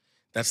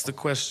 That's the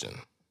question.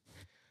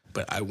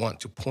 But I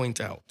want to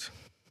point out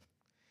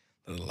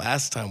that the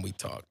last time we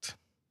talked,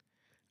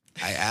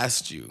 I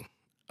asked you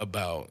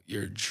about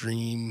your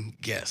dream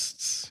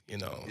guests, you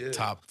know,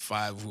 top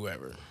 5,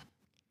 whoever.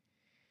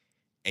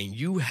 And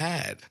you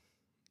had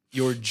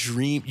your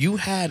dream, you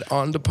had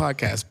on the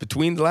podcast,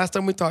 between the last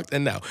time we talked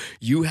and now,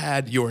 you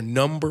had your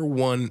number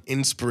 1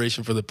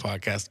 inspiration for the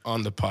podcast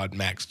on the pod,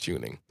 Max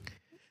Tuning.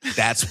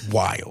 That's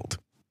wild.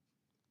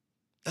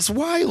 That's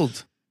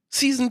wild.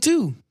 Season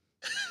 2.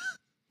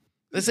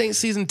 This ain't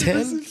season 10.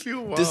 Doesn't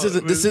feel wild, this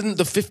isn't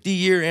the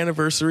 50-year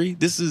anniversary.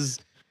 This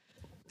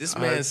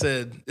man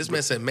said,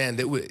 man,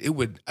 it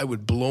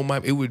would blow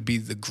my, it would be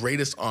the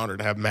greatest honor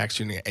to have Max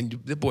Jr. And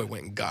the boy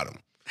went and got him.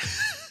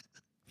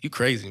 You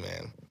crazy,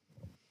 man.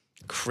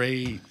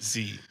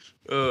 Crazy.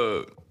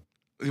 You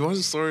want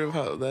the story of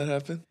how that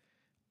happened?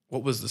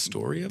 What was the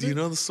story of it? Do you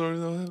know the story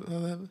of how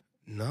that happened?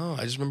 No,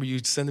 I just remember you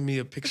sending me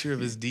a picture of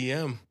his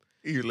DM.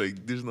 You're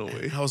like, there's no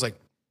way. And I was like,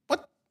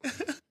 what?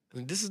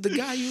 This is the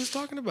guy you was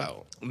talking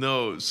about.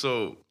 No,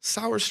 so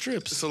sour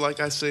strips. So like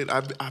I said,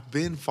 I've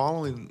been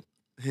following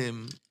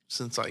him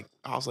since like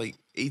I was like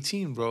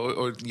 18, bro,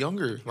 or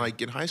younger,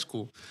 like in high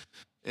school.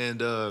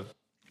 And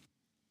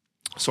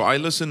so I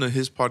listen to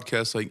his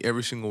podcast like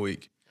every single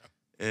week.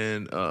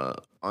 And on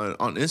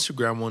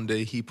Instagram one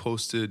day he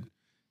posted,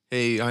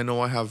 "Hey, I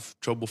know I have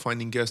trouble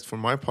finding guests for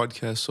my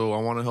podcast, so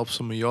I want to help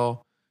some of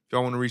y'all. If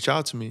y'all want to reach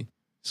out to me."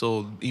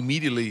 So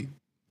immediately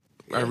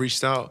I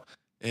reached out,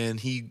 and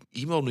he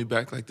emailed me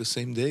back like the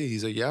same day.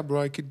 He's like, "Yeah,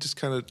 bro, I could just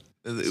kind of."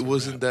 It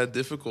wasn't that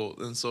difficult,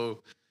 and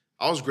so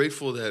I was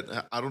grateful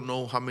that I don't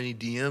know how many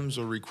DMs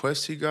or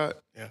requests he got.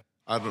 Yeah,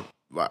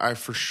 I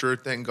for sure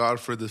thank God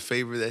for the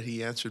favor that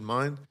he answered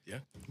mine. Yeah,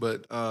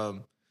 but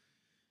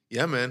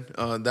yeah, man,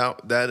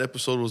 that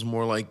episode was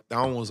more like that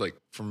one was like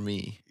for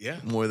me. Yeah,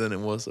 more than it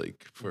was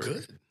like for.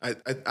 Good.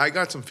 I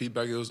got some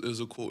feedback. It was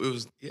a cool. It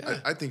was.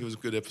 Yeah. I think it was a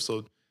good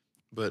episode.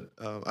 But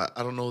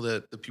I don't know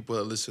that the people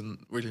that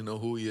listen really know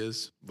who he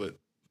is. But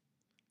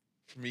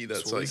for me,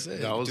 that's like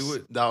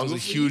that was a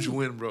huge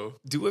win, bro.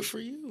 Do it for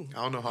you.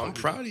 I don't know how. I'm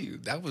proud of you.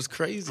 That was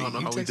crazy. I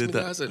don't know how we did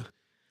that. I said,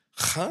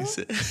 huh?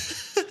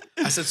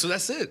 I said, so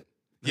that's it.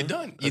 You're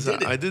done. You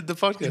did it. I did the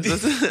podcast.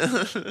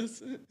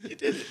 That's it. You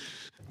did it.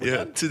 We're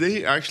done.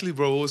 Today, actually,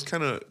 bro, it was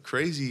kind of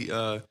crazy.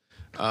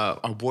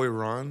 Our boy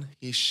Ron,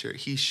 he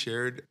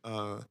shared.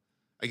 I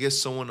guess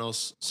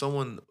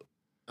someone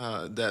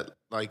that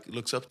like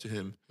looks up to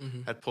him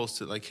had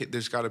posted like, hey,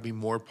 there's got to be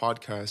more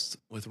podcasts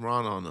with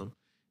Ron on them,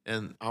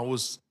 and I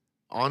was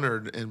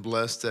honored and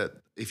blessed that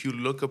if you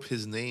look up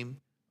his name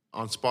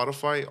on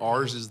Spotify,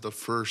 ours is the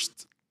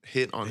first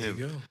hit on him.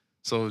 There you go.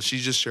 So she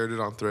just shared it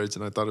on Threads,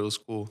 and I thought it was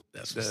cool.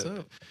 That's what's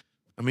up.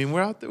 I mean,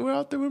 we're out there.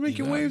 We're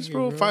making waves,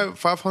 bro.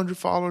 500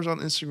 followers on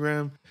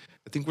Instagram.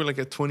 I think we're like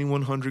at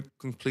 2,100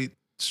 complete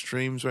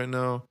streams right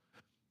now.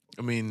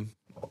 I mean,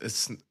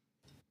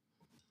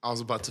 I was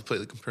about to play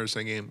the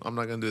comparison game. I'm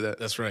not gonna do that.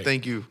 That's right.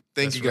 Thank you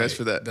guys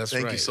for that.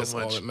 Thank you so That's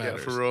much. all that matters.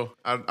 Yeah, for real.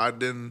 I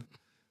didn't.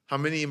 How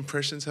many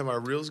impressions have our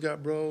reels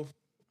got, bro?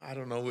 I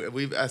don't know.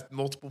 We've at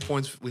multiple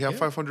points. We have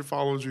 500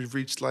 followers. We've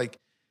reached like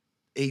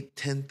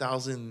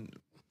 10,000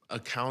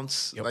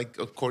 accounts, like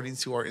according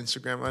to our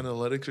Instagram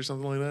analytics or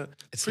something like that.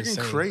 It's freaking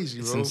insane.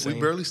 Crazy, bro.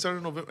 We barely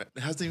started November. It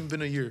hasn't even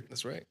been a year.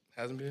 That's right.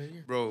 Hasn't been a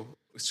year, bro.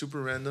 It's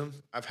super random.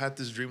 I've had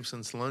this dream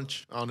since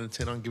lunch. I don't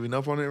intend on giving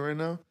up on it right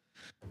now.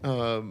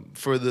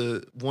 For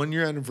the 1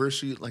 year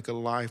anniversary, like a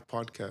live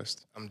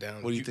podcast. I'm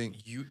down. What do you think?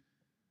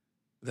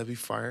 That'd be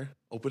fire.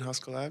 Open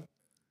house collab.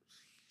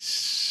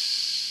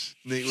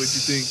 Nate, what do you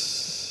think?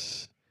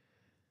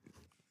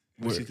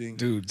 What do you think,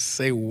 dude?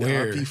 Say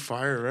where? That'd be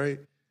fire, right?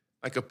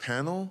 Like a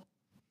panel,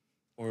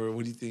 or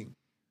what do you think?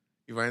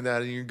 You find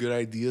that in your good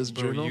ideas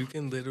journal? You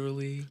can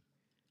literally.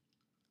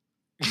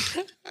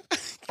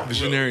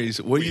 Visionaries,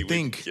 what do you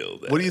think?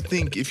 What do you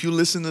think? If you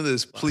listen to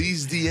this,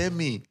 please DM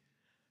me.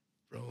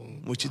 Bro,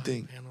 what you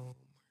think? Panel,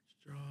 merch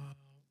drop.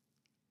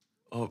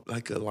 Oh,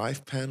 like a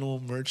live panel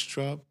merch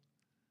drop,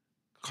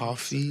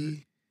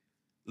 coffee,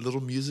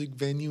 little music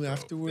venue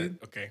afterward.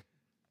 Okay,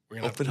 we're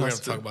gonna have to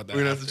talk about that.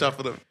 We're gonna have to chop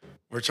it up.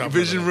 We're chopping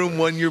Vision Room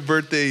 1 year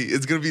birthday.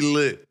 It's gonna be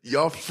lit.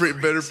 Y'all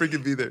better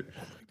freaking be there. Oh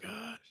my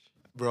gosh,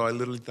 bro! I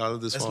literally thought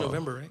of this. That's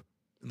November, right?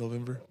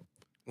 November.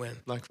 When?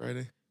 Black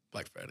Friday.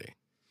 Black Friday.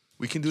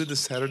 We can do it this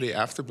Saturday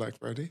after Black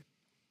Friday.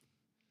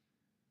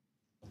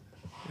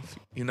 If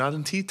you're not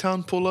in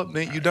T-Town, pull up,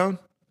 Nate. You down?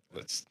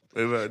 Let's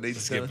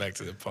get back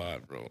to the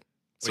pod, bro.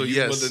 So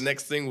yes. Well, the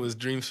next thing was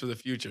dreams for the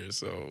future.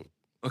 So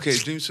okay,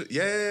 dreams.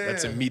 Yeah.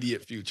 That's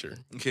immediate future.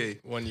 Okay.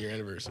 1 year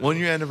anniversary. 1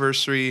 year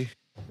anniversary.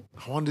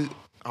 I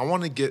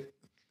want to get.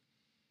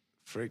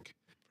 Frick.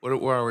 Where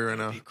are we right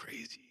now? That'd be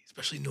crazy,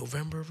 especially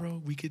November,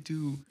 bro. We could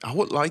do. I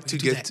would like to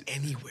get that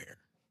anywhere.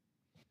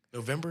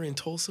 November in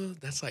Tulsa,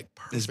 that's like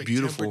perfect. It's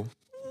beautiful.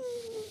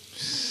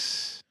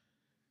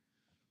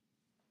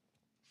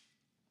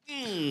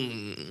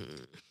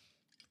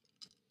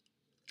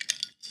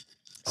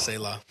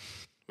 Selah.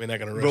 We're not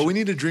gonna rush. Bro, we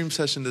need a dream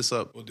session this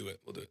up. We'll do it.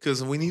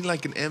 Because we need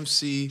like an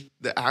MC,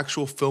 the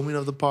actual filming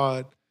of the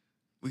pod.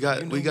 We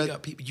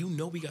got people. You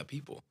know we got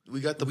people.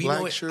 We got the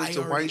black shirts,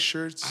 the white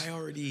shirts. I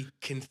already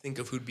can think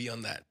of who'd be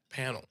on that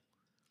panel.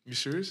 You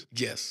serious?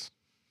 Yes.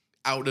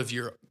 Out of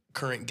your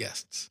current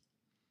guests.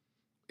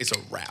 It's a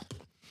wrap.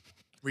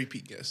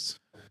 Repeat guests.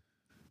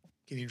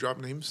 Can you drop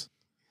names?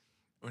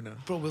 Or no?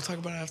 Bro, we'll talk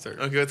about it after.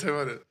 Okay, we'll talk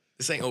about it.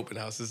 This ain't open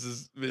house. This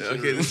is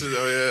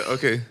okay.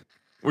 Okay.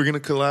 We're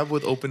gonna collab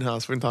with Open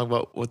House. We're gonna talk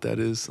about what that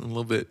is in a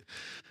little bit.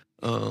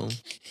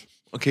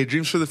 Okay,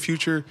 dreams for the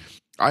future.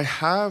 I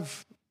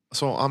have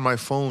on my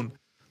phone,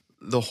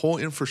 the whole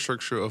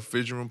infrastructure of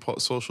Vision Room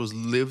Socials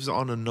lives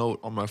on a note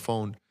on my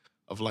phone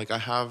of like I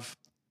have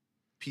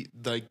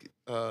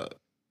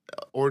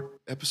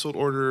episode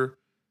order,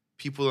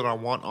 people that I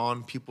want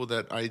on, people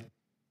that I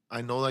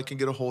know that I can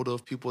get a hold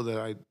of, people that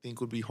I think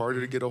would be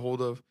harder to get a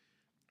hold of.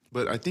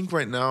 But I think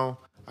right now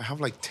I have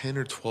like 10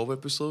 or 12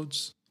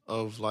 episodes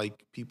of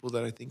like people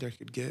that I think I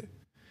could get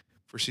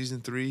for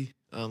season 3.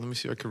 Let me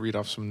see if I can read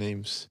off some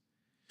names.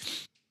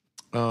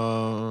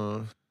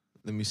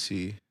 Let me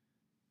see.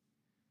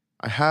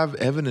 I have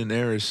Evan and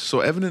Eris.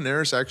 So Evan and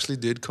Eris actually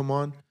did come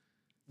on.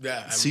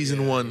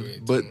 season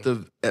 1, but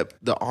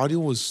the audio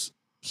was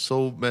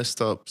so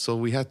messed up, so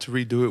we had to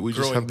redo it. We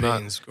just have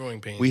growing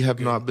pains. We have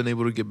not been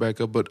able to get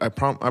back up, but I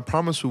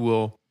promise we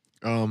will.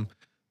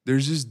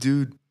 There's this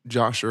dude,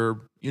 Josh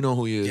Erb. You know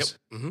who he is.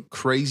 Yep. Mm-hmm.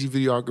 Crazy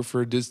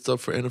videographer, did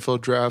stuff for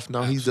NFL Draft.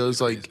 Now he does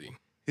like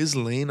his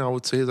lane, I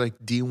would say, is like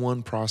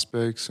D1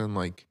 prospects and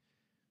like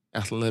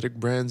athletic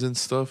brands and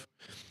stuff.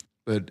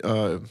 But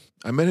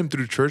I met him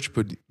through church,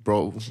 but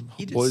bro,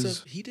 he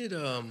did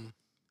our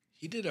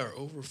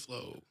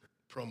Overflow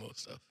promo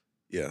stuff.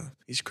 Yeah,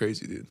 he's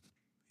crazy, dude.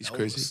 He's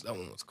crazy. That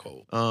one was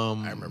cold.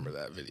 I remember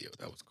that video.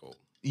 That was cold.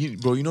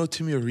 Bro, you know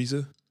Timmy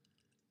Ariza?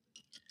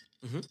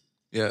 Mm-hmm.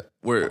 Yeah,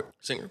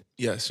 singer?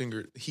 Yeah,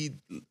 singer.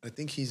 I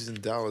think he's in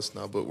Dallas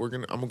now, but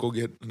I'm gonna go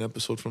get an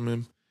episode from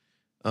him.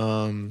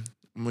 I'm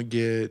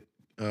gonna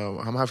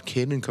have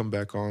Caden come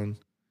back on.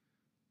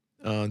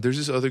 There's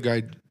this other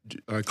guy,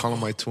 I call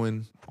him my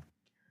twin.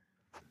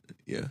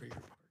 Yeah.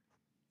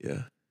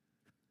 Yeah.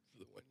 For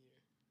the 1 year.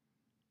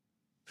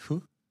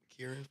 Who?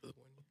 Kieran for the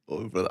 1 year.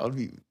 Oh, brother, I'll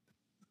be.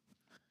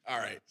 All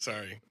right,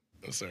 sorry.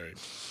 I'm sorry.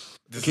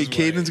 Okay,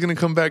 Caden's gonna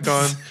come back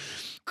on.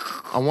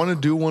 I want to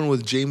do one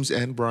with James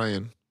and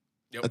Brian.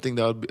 Yep. I think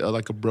that would be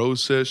like a bro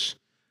sesh.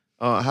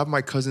 I have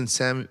my cousin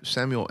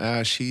Samuel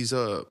Ash. He's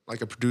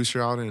like a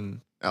producer out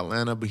in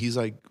Atlanta, but he's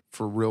like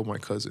for real my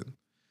cousin.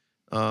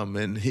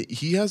 And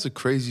he has a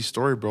crazy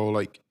story, bro.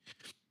 Like,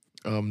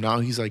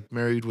 now he's like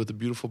married with a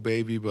beautiful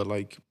baby, but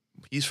like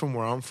he's from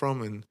where I'm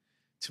from, and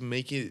to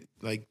make it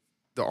like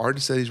the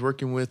artist that he's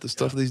working with, the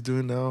stuff that he's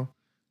doing now,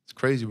 it's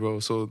crazy, bro.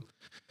 So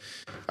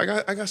I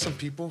got some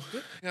people.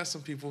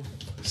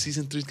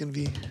 Season 3 is gonna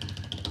be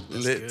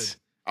lit. Good.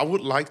 I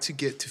would like to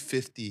get to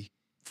 50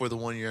 for the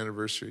 1 year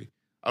anniversary.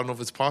 I don't know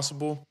if it's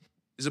possible.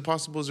 Is it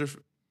possible? Is there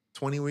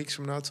 20 weeks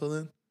from now till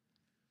then?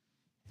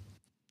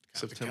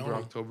 September,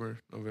 October,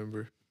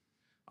 November.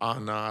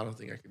 No, I don't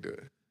think I can do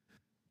it.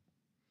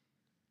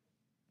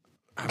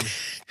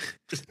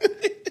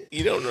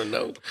 You don't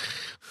know.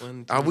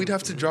 We'd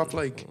have to drop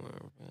like.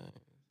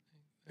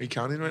 Are you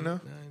counting right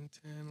now? 9,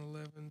 10,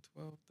 11,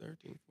 12,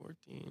 13,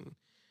 14,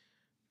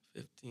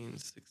 15,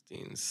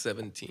 16,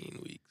 17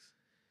 weeks.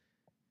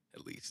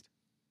 At least.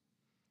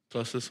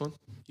 Plus this one?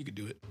 You could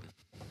do it.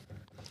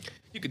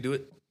 You could do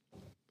it.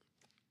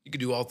 You could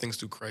do all things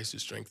through Christ who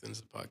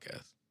strengthens the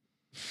podcast.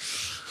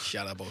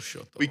 Shout out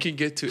Boshoto. We can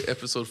get to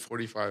episode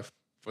 45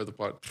 for the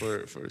pod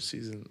for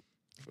season.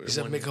 We just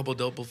have to make a couple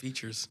double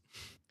features.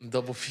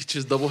 Double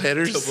features, double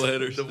headers. Double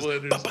headers. Double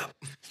headers.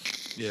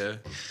 Yeah.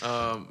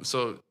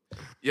 So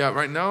yeah,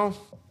 right now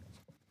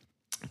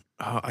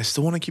I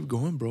still want to keep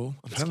going, bro.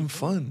 I'm having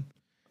fun.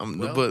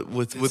 But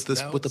with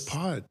the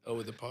pod. Oh,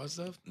 with the pod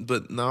stuff?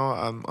 But now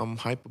I'm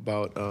hype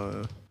about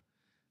the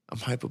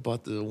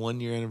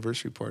 1 year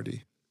anniversary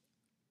party.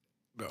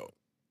 Bro.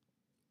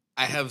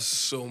 I have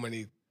so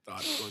many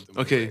thoughts going through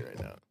my brain right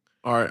now.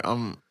 All right,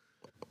 I'm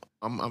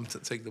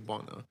take the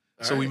ball now.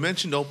 So we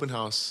mentioned Open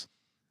House.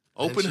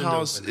 Open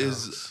House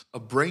is a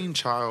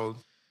brainchild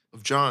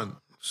of John.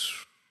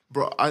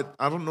 Bro, I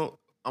don't know.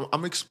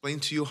 I'm explaining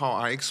to you how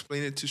I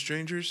explain it to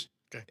strangers,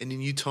 and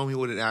then you tell me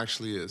what it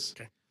actually is.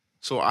 Okay.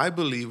 So I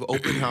believe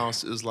Open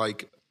House is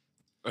like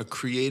a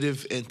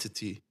creative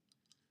entity,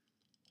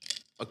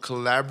 a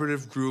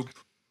collaborative group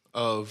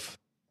of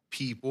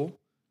people,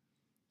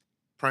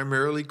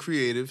 primarily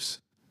creatives,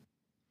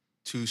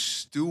 to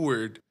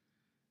steward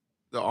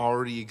the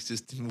already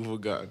existing move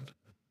of God,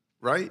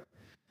 right?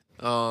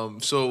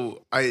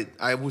 So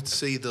I would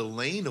say the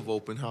lane of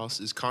Open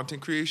House is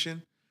content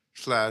creation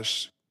 /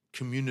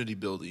 community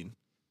building,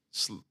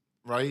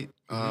 right?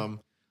 Mm-hmm.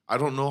 I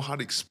don't know how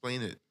to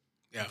explain it,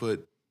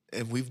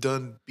 and we've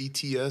done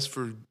BTS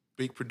for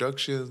big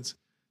productions.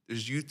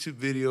 There's YouTube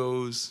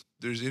videos,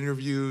 there's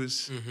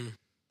interviews,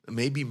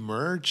 maybe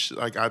merch.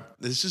 Like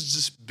this is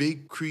just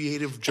big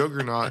creative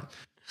juggernaut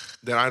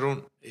that I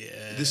don't.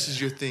 Yeah. This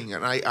is your thing,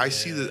 and I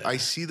see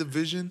the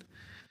vision.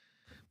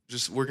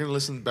 Just we're gonna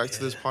listen back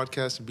to this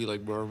podcast and be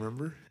like, bro,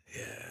 remember?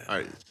 Yeah. All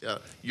right. Yeah.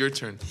 Your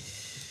turn.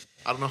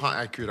 I don't know how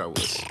accurate I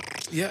was.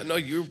 Yeah. No,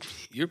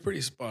 you're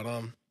pretty spot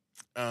on.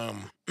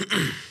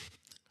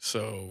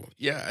 So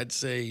yeah, I'd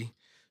say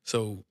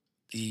so.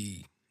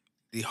 The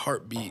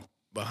heartbeat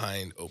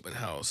behind Open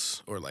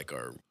House, or like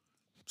our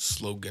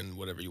slogan,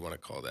 whatever you want to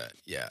call that,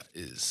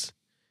 is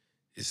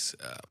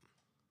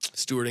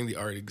stewarding the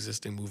already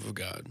existing move of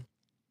God.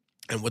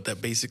 And what that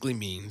basically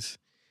means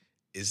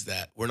is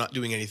that we're not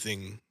doing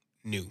anything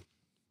new.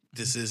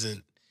 This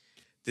isn't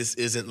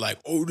like,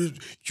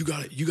 you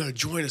gotta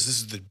join us.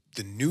 This is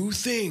the new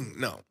thing.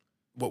 No.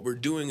 What we're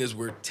doing is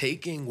we're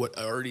taking what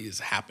already is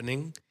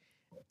happening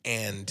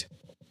and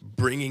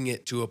bringing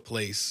it to a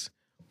place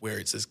where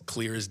it's as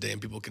clear as day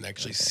and people can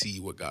actually see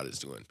what God is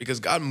doing. Because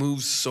God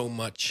moves so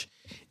much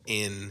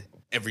in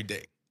every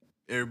day.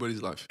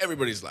 Everybody's life,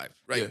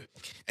 right? Yeah.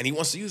 And he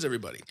wants to use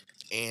everybody.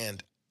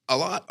 And a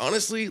lot,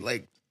 honestly,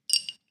 like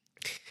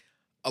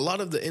a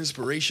lot of the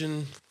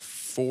inspiration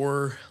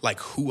for like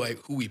who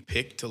we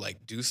pick to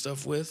like do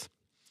stuff with.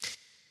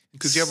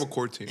 Because you have a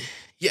core team.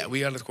 Yeah,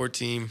 we got a core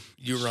team.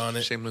 You were on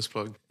it. Shameless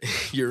plug.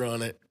 You're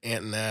on it.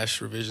 Ant and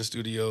Ash, Revision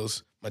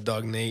Studios. My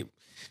dog Nate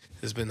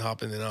has been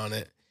hopping in on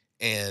it.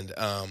 And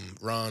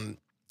Ron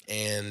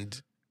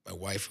and my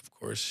wife, of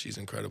course, she's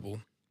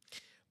incredible.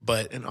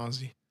 And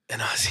Ozzy.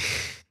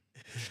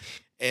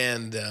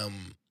 And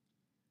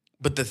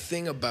but the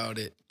thing about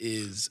it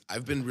is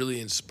I've been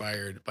really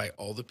inspired by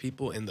all the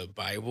people in the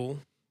Bible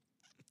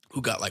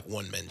who got like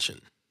one mention.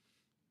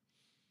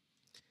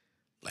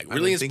 Like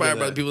really inspired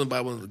by the people in the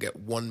Bible who get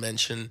one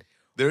mention.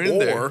 They're in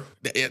there.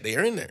 Yeah, they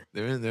are in there.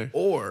 They're in there.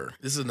 Or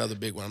this is another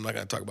big one. I'm not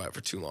going to talk about it for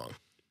too long.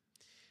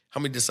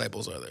 How many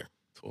disciples are there?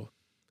 12. All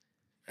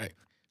right.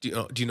 Do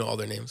you know all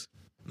their names?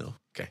 No.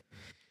 Okay.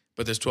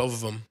 But there's 12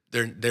 of them.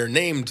 They're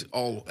named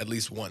all at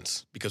least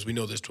once because we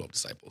know there's 12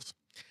 disciples.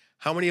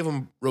 How many of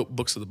them wrote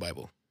books of the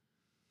Bible?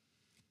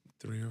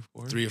 3 or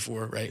 4. 3 or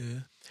 4, right?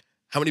 Yeah.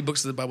 How many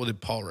books of the Bible did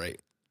Paul write?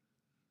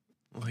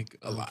 Like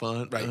a lot,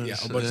 bunch, right? Yeah,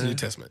 a bunch of New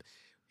Testament.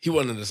 He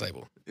wasn't a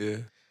disciple. Yeah.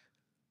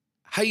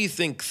 How do you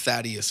think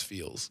Thaddeus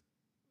feels?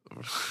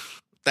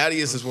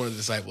 Thaddeus is one of the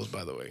disciples,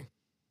 by the way.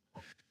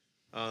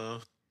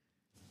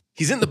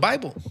 He's in the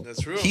Bible.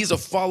 That's real. He's a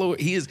follower.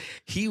 He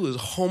was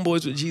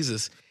homeboys with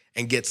Jesus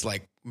and gets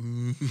like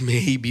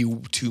maybe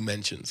 2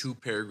 mentions. 2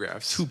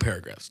 paragraphs. 2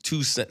 paragraphs.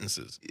 2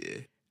 sentences. Yeah.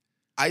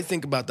 I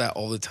think about that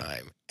all the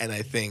time. And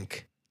I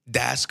think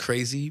that's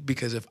crazy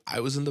because if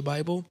I was in the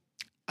Bible,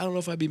 I don't know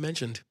if I'd be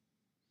mentioned.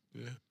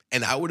 Yeah.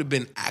 And I would have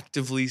been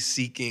actively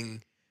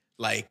seeking,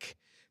 like,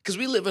 because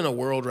we live in a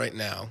world right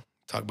now,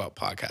 talk about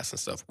podcasts and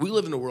stuff. We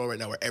live in a world right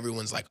now where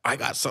everyone's like, I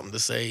got something to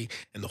say,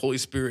 and the Holy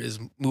Spirit is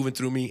moving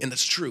through me, and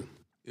that's true.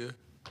 Yeah.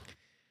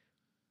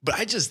 But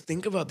I just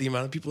think about the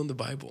amount of people in the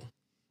Bible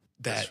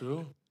that's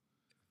true.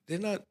 They're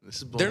not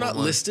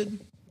listed.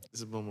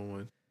 This is blowing my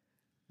mind.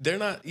 They're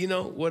not,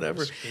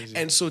 whatever.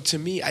 And so to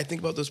me, I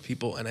think about those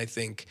people and I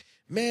think,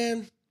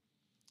 man,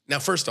 now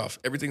first off,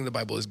 everything in the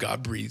Bible is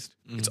God breathed.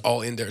 Mm. It's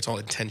all in there. It's all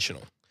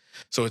intentional.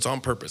 So it's on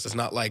purpose. It's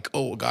not like,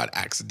 oh, God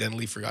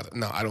accidentally forgot.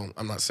 No,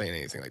 I'm not saying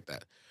anything like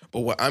that.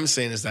 But what I'm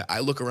saying is that I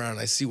look around and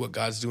I see what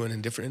God's doing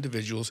in different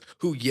individuals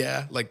who,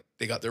 yeah, like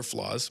they got their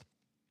flaws.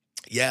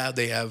 Yeah,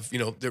 they have,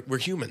 we're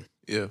human.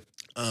 Yeah.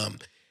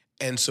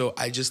 And so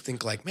I just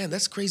think like, man,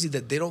 that's crazy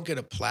that they don't get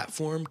a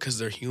platform because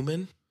they're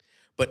human,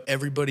 but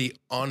everybody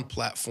on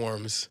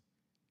platforms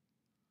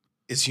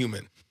is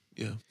human.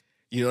 Yeah.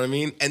 You know what I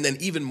mean? And then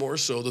even more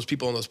so, those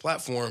people on those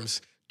platforms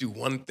do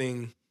one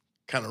thing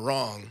kind of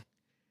wrong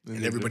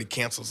and everybody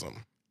cancels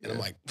them. And I'm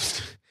like,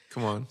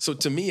 come on. So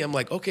to me, I'm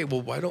like, okay,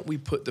 well, why don't we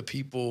put the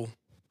people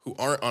who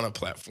aren't on a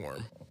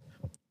platform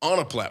on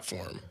a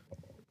platform?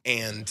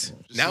 And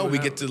now we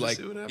get to like,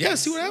 see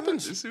what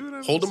happens.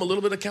 Hold them a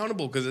little bit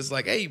accountable because it's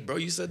like, hey, bro,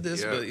 you said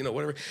this, but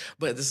whatever.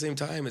 But at the same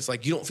time, it's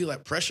like you don't feel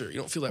that pressure. You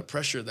don't feel that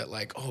pressure that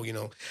like, oh,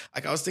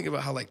 like I was thinking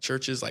about how like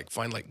churches like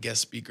find like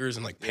guest speakers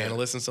and like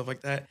panelists and stuff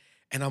like that.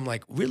 And I'm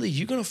like, really,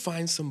 you're gonna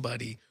find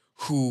somebody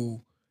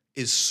who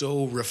is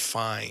so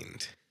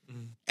refined,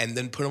 and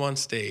then put them on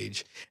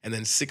stage, and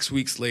then 6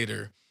 weeks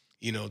later,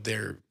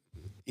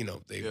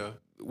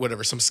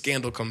 whatever, some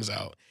scandal comes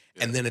out.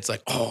 Yeah. And then it's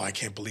like, oh, I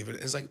can't believe it.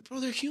 It's like, bro,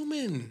 they're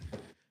human.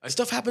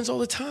 Stuff happens all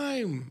the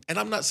time. And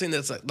I'm not saying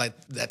that's like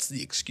that's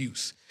the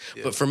excuse.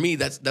 Yeah. But for me,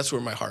 that's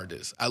where my heart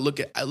is. I look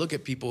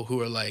at people who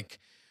are like,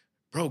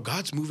 bro,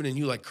 God's moving in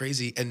you like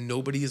crazy, and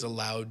nobody has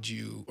allowed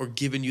you or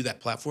given you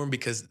that platform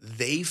because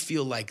they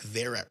feel like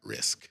they're at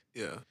risk.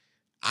 Yeah.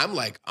 I'm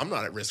like, I'm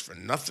not at risk for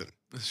nothing.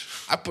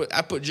 I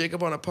put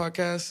Jacob on a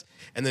podcast,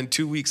 and then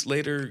 2 weeks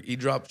later he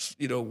drops,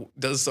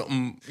 does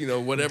something,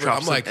 whatever.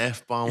 Drops I'm like, an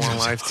F-bomb on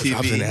live TV.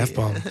 Drops an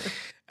F-bomb.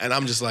 And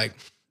I'm just like,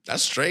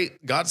 that's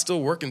straight. God's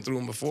still working through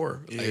him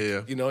before. Like,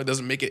 it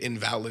doesn't make it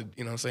invalid,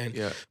 you know what I'm saying?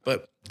 Yeah.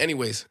 But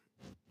anyways,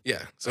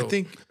 yeah. So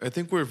I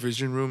think where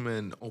Vision Room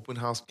and Open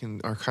House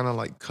are kind of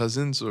like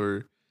cousins,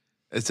 or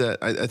it's that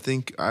I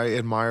think I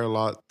admire a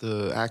lot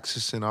the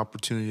access and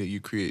opportunity that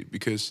you create,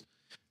 because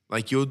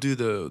like you'll do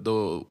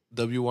the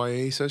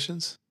WYA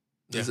sessions.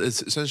 Yeah.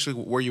 It's essentially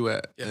where you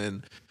at. Yeah.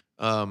 And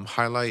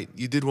highlight.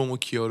 You did one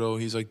with Kyoto.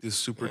 He's like this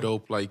super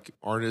dope like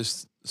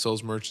artist,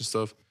 sells merch and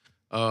stuff.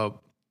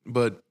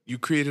 But you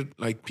created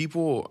like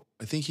people.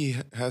 I think he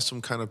has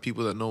some kind of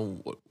people that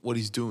know what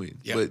he's doing.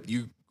 Yeah. But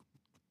you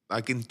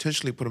like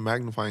intentionally put a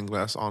magnifying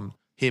glass on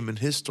him and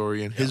his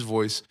story and his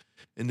voice,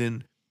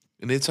 and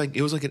it's like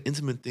it was like an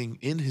intimate thing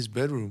in his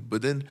bedroom.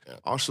 But then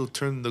also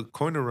turn the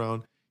coin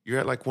around. You're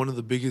at like one of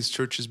the biggest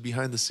churches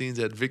behind the scenes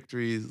at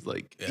Victory's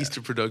like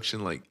Easter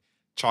production, like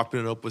chopping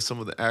it up with some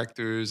of the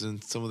actors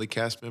and some of the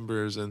cast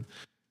members, and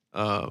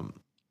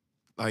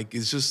like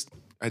it's just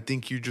I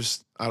think you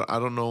just I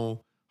don't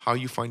know how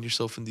you find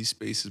yourself in these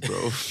spaces,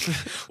 bro.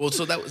 Well,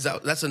 so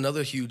that's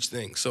another huge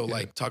thing. So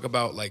like talk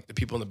about like the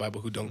people in the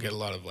Bible who don't get a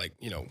lot of like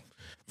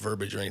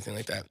verbiage or anything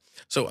like that.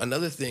 So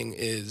another thing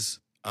is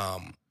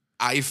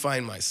I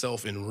find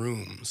myself in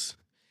rooms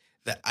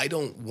that I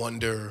don't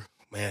wonder,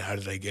 man, how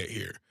did I get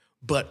here?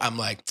 But I'm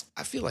like,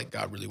 I feel like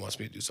God really wants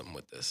me to do something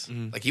with this.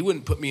 Mm-hmm. Like he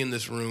wouldn't put me in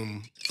this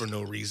room for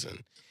no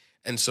reason.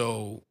 And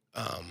so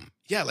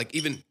yeah, like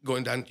even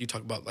going down, you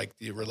talk about like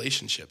the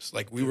relationships.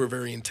 Like we were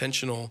very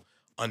intentional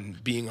on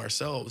being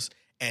ourselves,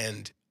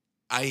 and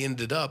I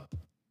ended up,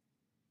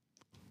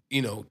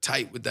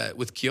 tight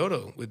with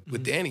Kyoto,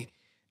 with Danny.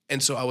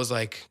 And so I was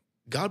like,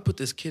 God put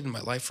this kid in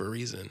my life for a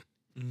reason.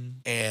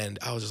 And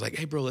I was just like,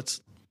 hey, bro,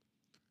 let's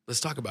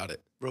talk about it.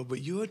 Bro,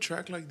 but you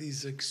attract like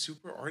these like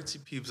super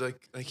artsy peeps. Like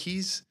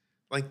he's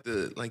like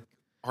the like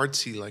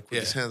artsy, like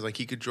with his hands. Like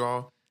he could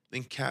draw.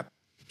 Then Cap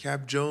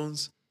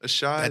Jones, a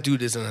shot. That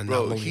dude isn't a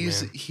bro.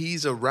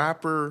 He's a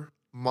rapper,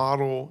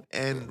 model,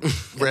 and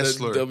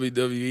wrestler.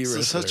 WWE wrestler.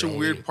 It's such a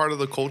weird part of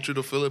the culture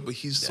to feel it, but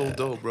he's so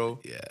dope, bro.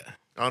 Yeah.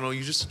 I don't know.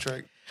 You just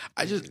attract.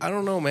 I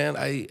don't know, man.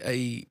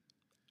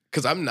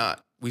 Because I'm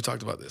not. We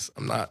talked about this.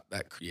 I'm not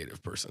that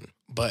creative person,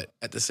 but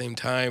at the same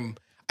time,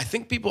 I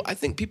think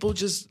people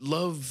just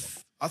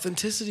love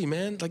authenticity,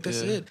 man. Like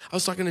that's it. I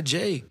was talking to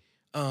Jay.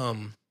 I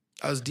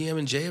was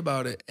DMing Jay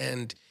about it,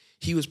 and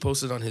he was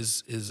posted on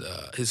his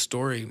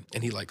story,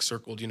 and he like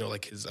circled,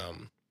 like his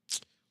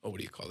what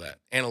do you call that?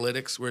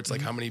 Analytics, where it's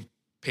like how many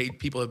paid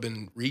people have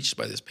been reached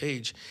by this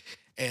page,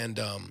 and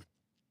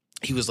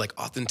he was like,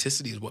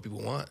 authenticity is what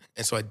people want,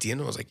 and so I DM'd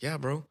him. I was like, yeah,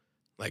 bro,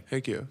 like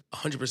heck yeah,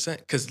 100%,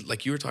 because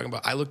like you were talking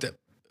about, I looked at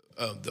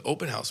the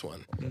open house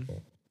one.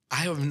 I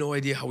have no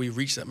idea how we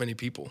reached that many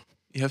people.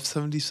 You have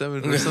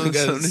 77 or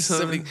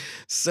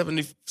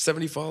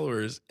 70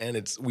 followers,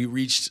 and we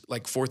reached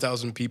like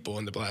 4,000 people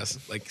in the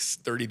last like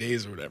 30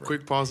 days or whatever.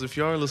 Quick pause. If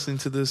y'all are listening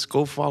to this,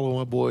 go follow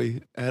my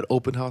boy at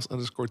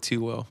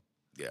openhouse_TWell.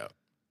 Yeah.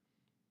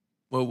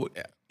 Well,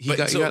 he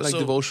got like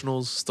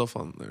devotionals stuff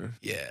on there.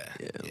 Yeah.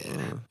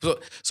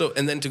 So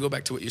and then to go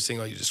back to what you're saying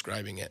while you're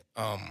describing it,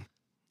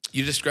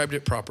 you described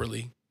it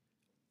properly.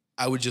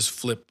 I would just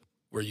flip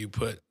where you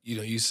put,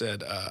 you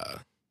said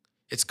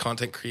it's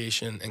content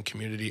creation and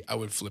community. I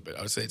would flip it.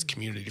 I would say it's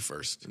community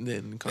first, and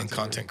then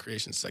content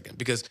creation second.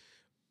 Because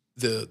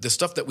the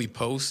stuff that we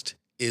post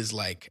is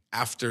like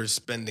after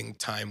spending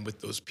time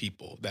with those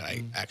people that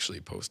I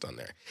actually post on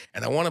there.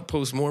 And I want to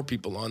post more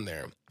people on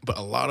there, but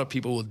a lot of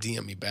people will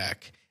DM me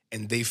back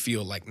and they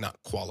feel like not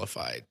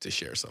qualified to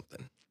share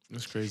something.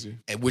 That's crazy.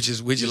 And which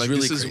is like,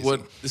 really crazy.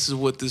 This is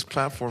what this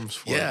platform's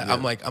for. Yeah.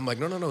 I'm like,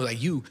 no.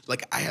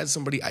 Like I had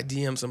somebody, I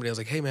DM'd somebody, I was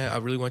like, hey man, I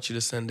really want you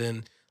to send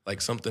in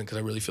like something because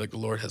I really feel like the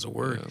Lord has a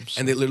word. Yeah,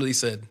 and they literally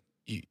said,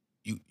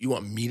 you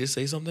want me to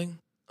say something?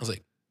 I was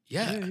like,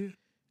 yeah. And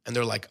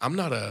they're like, I'm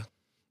not a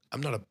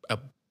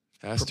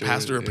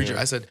pastor or preacher.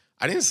 I said,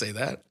 I didn't say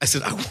that. I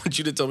said, I want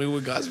you to tell me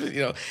what God's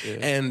been,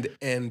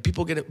 and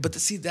people get it. But to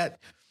see that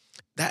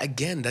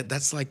again,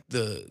 that's like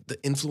the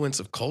influence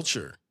of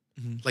culture.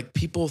 Mm-hmm. Like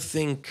people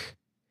think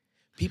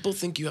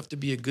you have to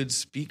be a good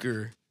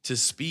speaker to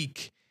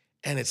speak.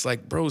 And it's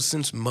like, bro,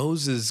 since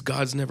Moses,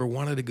 God's never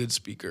wanted a good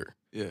speaker.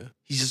 Yeah.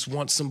 He just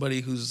wants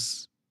somebody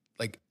who's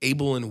like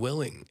able and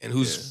willing and who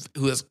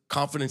has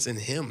confidence in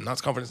him,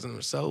 not confidence in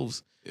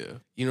themselves. Yeah.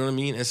 You know what I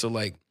mean? And so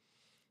like,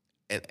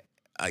 I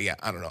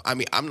don't know. I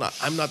mean, I'm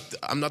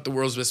not the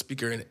world's best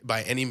speaker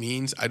by any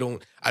means. I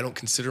don't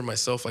consider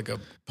myself like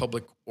a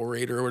public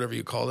orator or whatever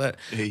you call that.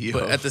 Hey,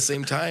 but at the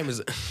same time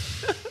is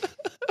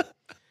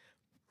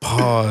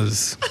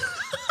pause.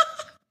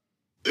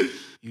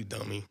 You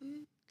dummy.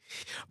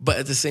 But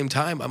at the same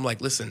time, I'm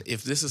like, listen,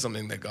 if this is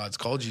something that God's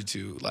called you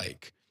to,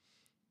 like,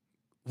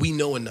 we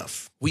know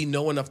enough. We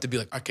know enough to be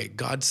like, okay,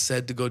 God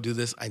said to go do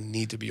this. I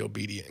need to be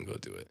obedient and go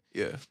do it.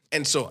 Yeah.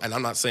 And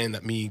I'm not saying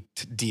that me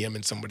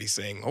DMing somebody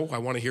saying, oh, I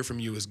want to hear from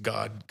you is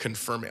God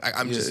confirming.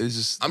 I'm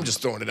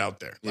just throwing it out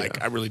there. Yeah.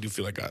 Like, I really do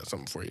feel like I have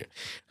something for you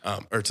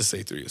or to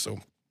say through you. So,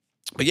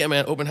 but yeah,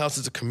 man, Open House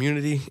is a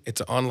community.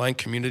 It's an online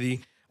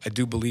community. I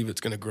do believe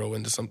it's going to grow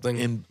into something.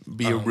 And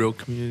be a real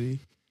community.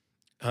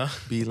 Huh?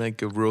 Be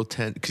like a real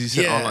because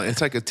you said online.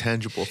 It's like a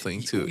tangible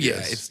thing too. Yeah,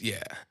 it's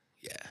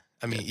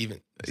I mean, even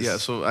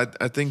So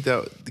I think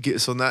that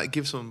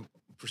gives some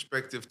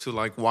perspective to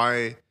like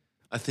why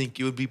I think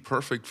it would be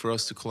perfect for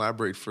us to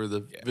collaborate for the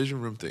Vision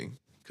Room thing.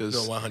 Because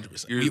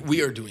 100%.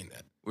 We are doing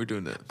that. We're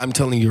doing that. I'm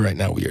telling you right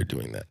now, we are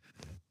doing that.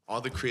 All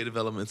the creative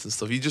elements and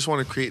stuff. You just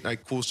want to create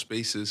like cool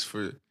spaces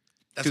for.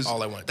 That's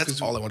all I want.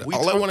 That's all I want.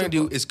 All I want to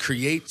do is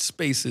create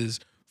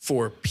spaces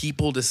for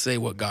people to say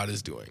what God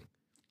is doing.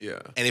 Yeah.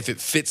 And if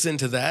it fits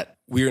into that,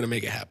 we're going to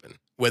make it happen.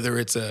 Whether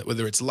it's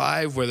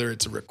live, whether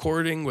it's a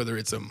recording, whether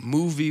it's a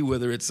movie, we're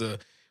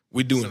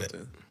doing it.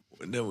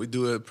 And then we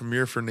do a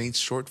premiere for Nate's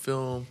short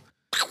film.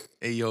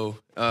 Hey, yo.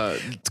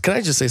 Can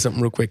I just say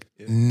something real quick?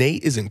 Yeah.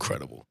 Nate is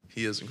incredible.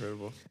 He is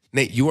incredible.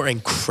 Nate, you are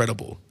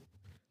incredible.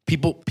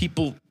 People,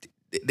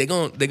 they're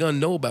gonna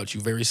know about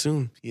you very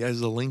soon. He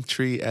has a link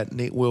tree at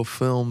Nate Will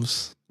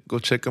Films. Go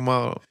check him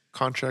out.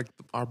 Contract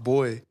our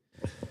boy.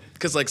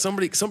 Because like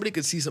somebody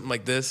could see something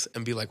like this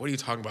and be like, "What are you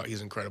talking about?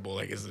 He's incredible!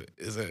 Like,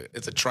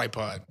 it's a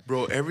tripod,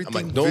 bro. Everything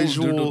like,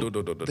 visual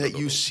that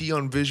you see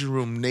on Vision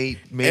Room,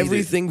 Nate made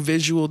everything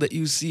visual that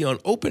you see on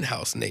Open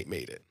House, Nate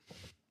made it.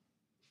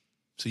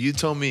 So you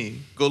tell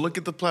me, go look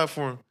at the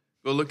platform,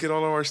 go look at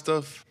all of our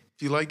stuff.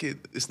 If you like it,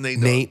 it's Nate.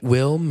 Nate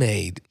Will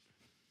made.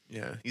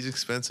 Yeah, he's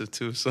expensive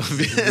too. So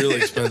really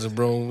expensive,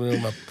 bro.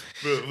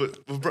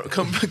 Bro,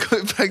 coming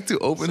back to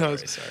open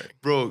house. Sorry.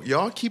 Bro,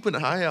 y'all keep an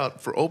eye out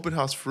for open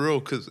house for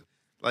real, because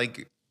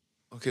like,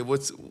 okay,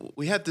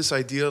 we had this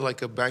idea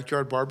like a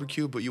backyard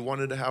barbecue, but you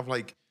wanted to have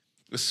like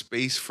a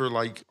space for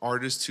like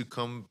artists to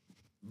come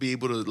be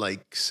able to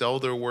like sell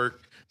their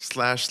work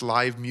 /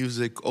 live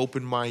music,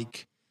 open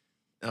mic.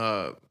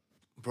 Bro,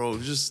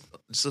 it's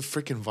a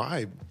freaking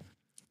vibe.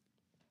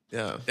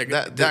 Yeah, that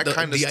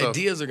kind of stuff. The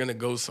ideas are gonna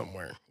go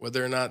somewhere,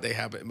 whether or not they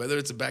happen. Whether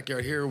it's a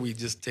backyard here, or we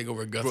just take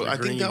over Guthrie Bro, I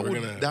Green.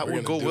 think that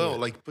would go well.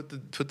 Like put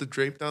the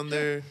drape down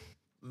there,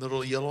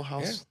 little yellow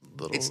house,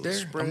 little. It's there.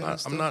 Spread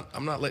I'm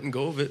not letting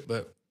go of it.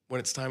 But when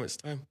it's time, it's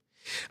time.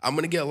 I'm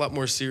gonna get a lot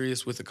more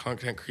serious with the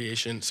content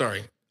creation.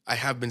 Sorry, I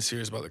have been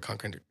serious about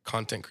the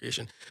content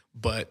creation,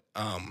 but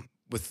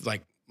with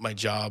like my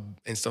job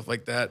and stuff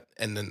like that,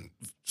 and then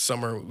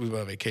summer we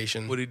went on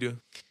vacation. What do you do?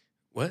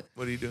 What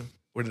do you do?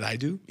 What did I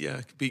do? Yeah,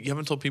 you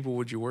haven't told people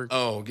what you work.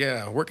 Oh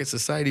yeah, I work at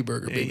Society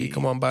Burger, baby.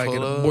 Come on by, get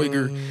a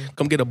boiger.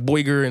 Come get a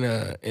boiger and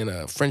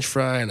a French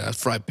fry and a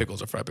fried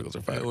pickles. Or fried pickles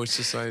are fine. Yeah, which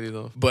Society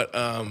though? But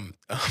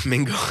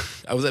Mingo,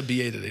 I was at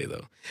BA today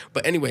though.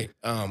 But anyway,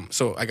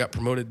 so I got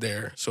promoted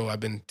there, so I've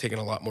been taking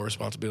a lot more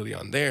responsibility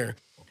on there.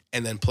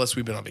 And then plus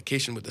we've been on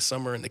vacation with the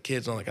summer and the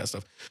kids and all that kind of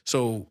stuff.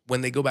 So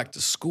when they go back to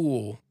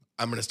school,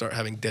 I'm gonna start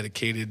having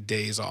dedicated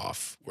days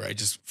off where I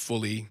just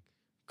fully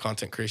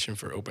content creation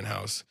for open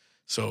house.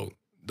 So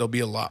there'll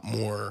be a lot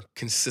more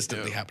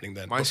consistently happening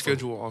then. My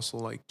schedule will also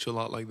like chill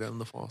out like that in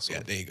the fall. So. Yeah,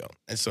 there you go.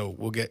 And so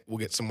we'll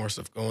get some more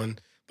stuff going.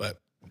 But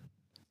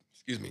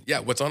excuse me. Yeah,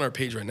 what's on our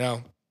page right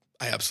now,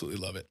 I absolutely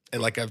love it.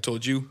 And like I've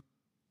told you,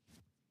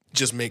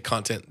 just make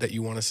content that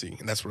you want to see.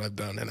 And that's what I've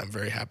done. And I'm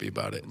very happy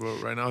about it. Bro,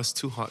 right now it's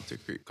too hot to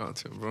create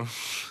content, bro.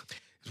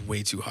 It's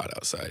way too hot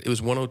outside. It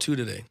was 102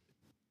 today.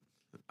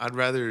 I'd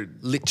rather...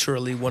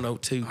 Literally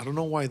 102. I don't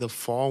know why the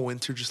fall,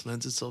 winter just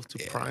lends itself to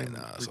prime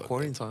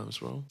recording times,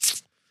 bro.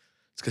 It's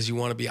because you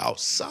want to be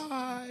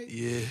outside.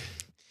 Yeah.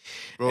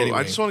 Bro, anyway.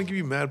 I just want to give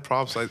you mad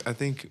props. I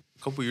think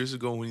a couple years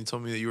ago when you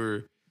told me that you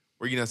were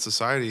working at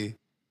Society,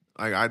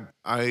 I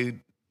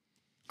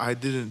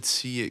didn't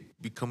see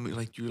it becoming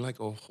like you're like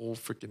a whole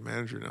freaking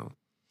manager now.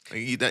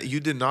 Like that you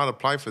did not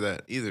apply for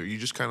that either. You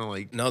just kind of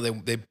like no,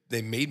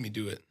 they made me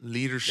do it.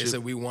 Leadership. They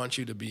said we want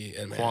you to be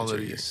a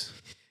qualities.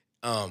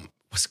 Manager.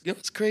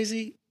 What's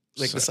crazy?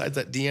 Like besides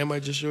that DM I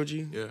just showed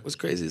you, what's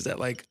crazy is that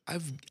like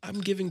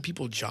I'm giving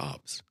people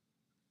jobs.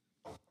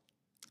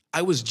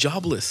 I was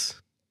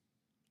jobless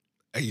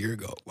a year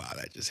ago. Wow,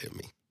 that just hit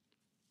me.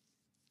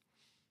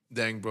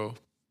 Dang, bro.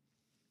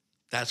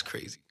 That's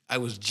crazy. I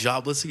was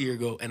jobless a year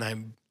ago, and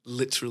I'm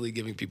literally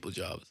giving people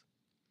jobs.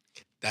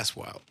 That's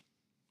wild.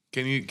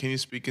 Can you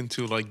speak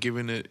into like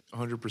giving it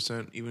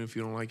 100% even if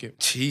you don't like it?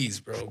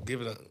 Jeez, bro. Give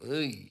it a...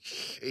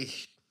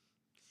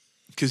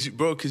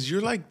 Because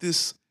you're like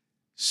this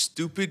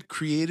stupid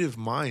creative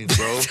mind,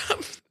 bro.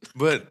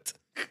 But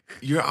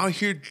you're out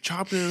here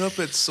chopping it up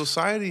at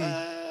Society.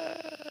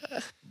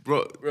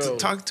 Bro,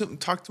 talk to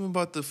him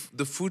about the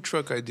food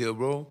truck idea,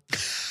 bro.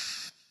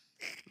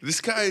 This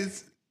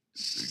guy's...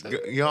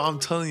 Y'all, I'm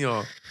telling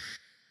y'all.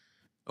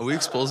 Are we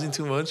exposing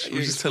too much?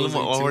 We're just telling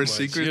them all our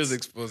secrets? You're just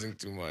exposing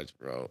too much,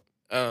 bro.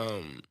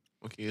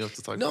 Okay, you have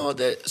to talk about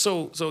that.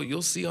 So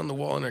you'll see on the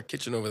wall in our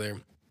kitchen over there,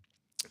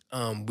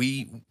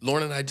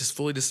 Lauren and I just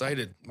fully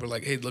decided. We're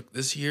like, hey, look,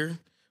 this year,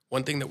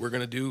 one thing that we're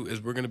going to do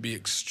is we're going to be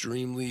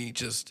extremely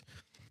just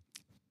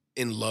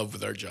in love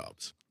with our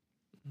jobs.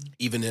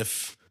 Even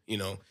if,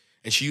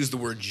 and she used the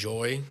word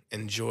joy,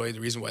 and joy, the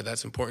reason why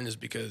that's important is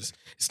because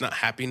it's not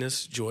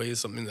happiness. Joy is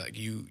something that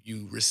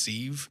you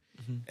receive,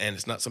 and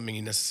it's not something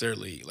you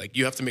necessarily, like,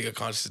 you have to make a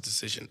conscious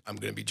decision. I'm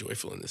going to be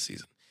joyful in this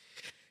season.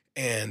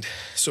 And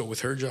so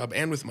with her job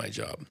and with my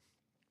job,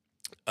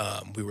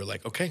 we were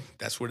like, okay,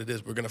 that's what it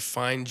is. We're going to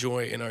find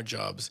joy in our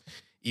jobs,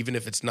 even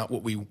if it's not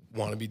what we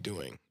want to be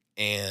doing.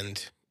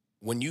 And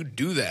when you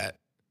do that,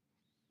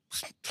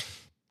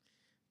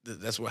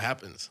 that's what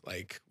happens.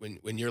 Like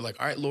when you're like,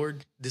 all right,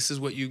 Lord, this is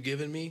what you've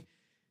given me,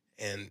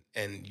 and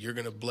you're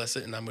going to bless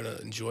it, and I'm going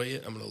to enjoy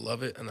it. I'm going to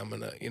love it. And I'm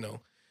going to,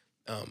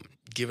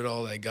 give it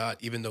all that I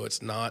got, even though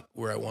it's not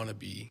where I want to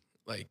be.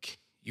 Like,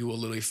 you will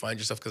literally find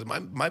yourself. Because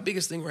my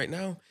biggest thing right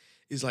now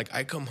is like,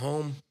 I come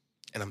home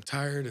and I'm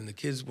tired and the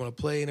kids want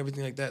to play and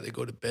everything like that. They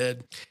go to bed.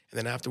 And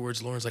then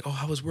afterwards, Lauren's like, oh,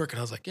 how was work? And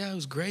I was like, yeah, it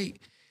was great.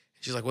 And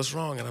she's like, what's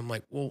wrong? And I'm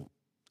like, well,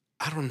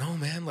 I don't know,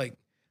 man. Like,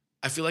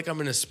 I feel like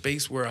I'm in a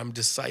space where I'm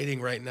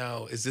deciding right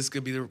now, is this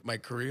going to be my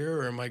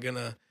career, or am I going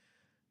to,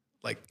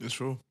 like... It's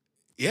true.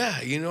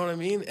 Yeah, you know what I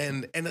mean?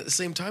 And at the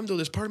same time, though,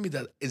 there's part of me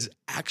that is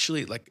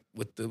actually, like,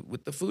 with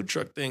the food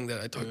truck thing that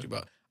I talked to you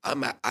about,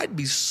 I'd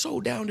be so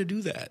down to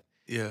do that.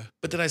 Yeah.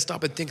 But then I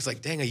stop and think, it's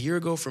like, dang, a year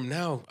ago from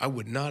now, I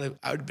would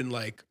have been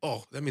like,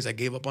 oh, that means I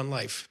gave up on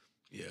life.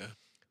 Yeah.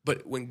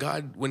 But when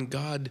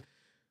God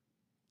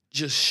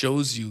just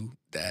shows you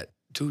that,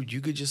 dude,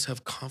 you could just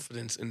have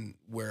confidence in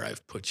where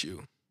I've put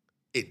you.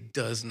 It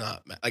does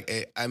not matter.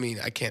 Like, I mean,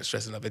 I can't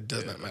stress enough. It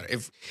does not matter.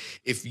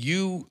 If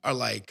you are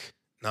like,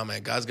 nah,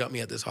 man, God's got me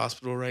at this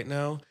hospital right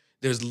now,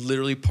 there's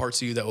literally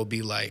parts of you that will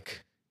be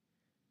like,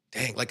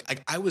 dang, like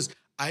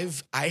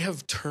I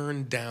have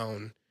turned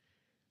down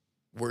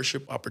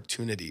worship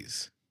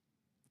opportunities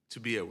to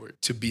be at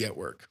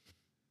work.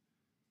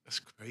 That's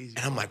crazy.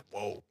 And I'm like,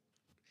 whoa.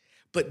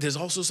 But there's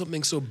also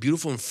something so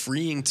beautiful and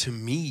freeing to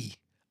me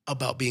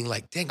about being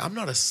like, dang, I'm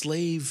not a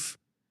slave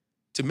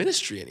to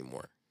ministry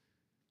anymore.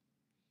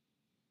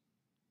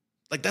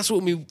 Like that's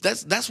what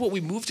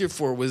we moved here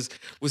for was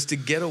to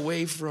get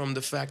away from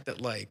the fact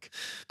that like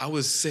I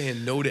was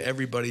saying no to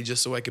everybody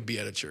just so I could be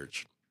at a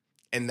church.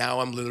 And now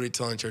I'm literally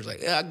telling church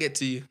like, yeah, I'll get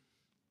to you.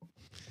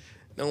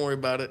 Don't worry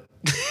about it.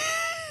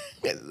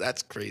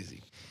 That's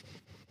crazy.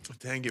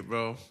 Dang it,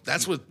 bro.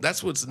 That's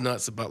what's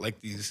nuts about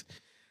like these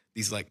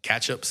like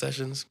catch-up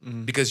sessions.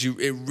 Because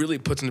it really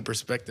puts into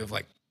perspective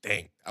like,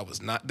 dang, I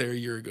was not there a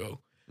year ago.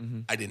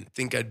 I didn't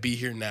think I'd be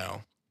here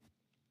now.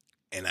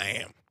 And I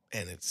am.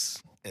 And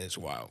it's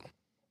wild.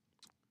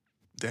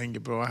 Dang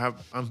it, bro.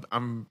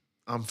 I'm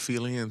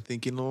feeling and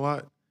thinking a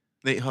lot.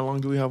 Nate, how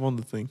long do we have on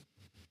the thing?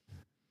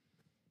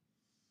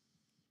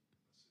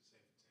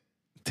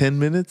 10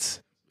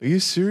 minutes? Are you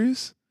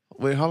serious?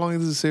 Wait, how long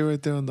does it say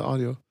right there on the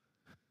audio?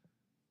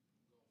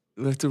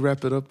 We have to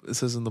wrap it up. It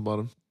says on the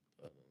bottom.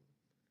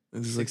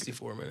 It's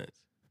 64 minutes.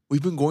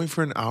 We've been going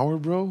for an hour,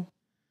 bro.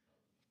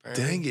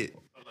 Apparently. Dang it.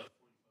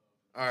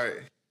 All right.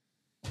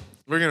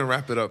 We're going to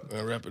wrap it up.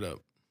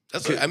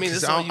 That's what, I mean,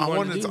 that's all you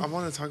want to do. I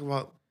want to talk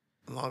about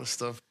a lot of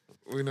stuff.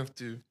 We're going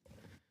to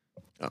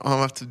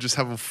I'll have to just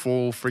have a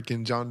full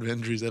freaking Jon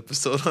Vendryes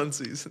episode on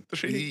season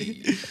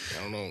 3.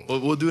 I don't know.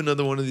 We'll do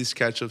another one of these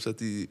catch-ups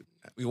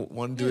we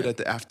want to do it at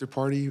the after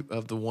party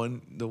of the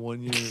one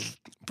year.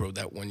 Bro,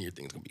 that 1 year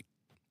thing's going to be.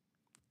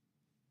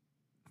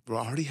 Bro,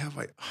 I already have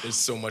like. There's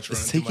so much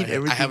running through my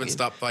head. I haven't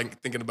stopped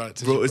thinking about it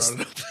since you brought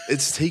it up.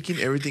 It's taking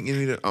everything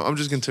in me. I'm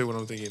just going to tell you what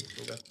I'm thinking.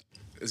 Okay.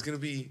 It's going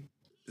to be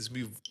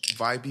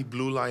vibey,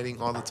 blue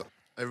lighting all the time,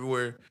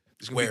 everywhere.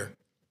 Where?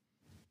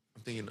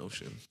 I'm thinking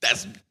ocean.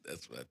 That's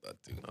what I thought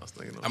too. I was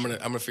thinking ocean.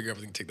 I'm gonna figure out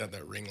if we can take down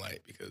that ring light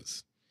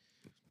because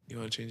you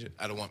want to change it.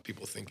 I don't want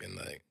people thinking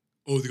like,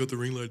 oh, they got the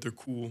ring light, they're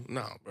cool.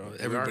 No, bro.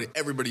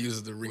 Everybody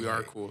uses the ring light. We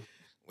are cool.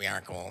 We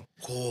are cool.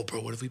 Cool,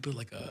 bro. What if we put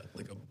like a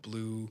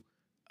blue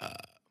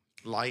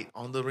light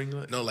on the ring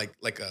light? No,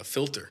 like a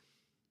filter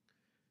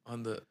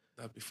on the.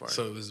 That'd be fine.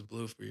 So it was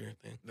blue for your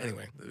thing.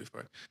 Anyway, that'd be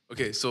fine.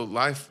 Okay, so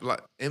live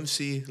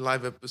MC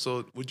live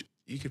episode.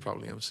 You could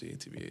probably MC it,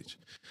 TBH,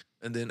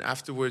 and then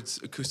afterwards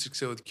acoustic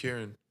set with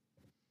Kieran.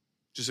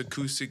 Just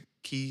acoustic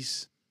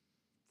keys,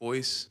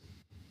 voice,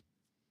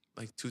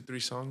 like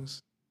 2-3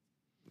 songs.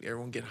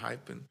 Everyone get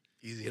hype and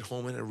get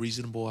home at a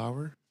reasonable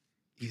hour.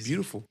 It'd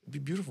be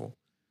beautiful.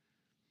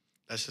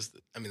 That's just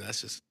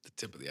the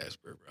tip of the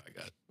iceberg, bro. I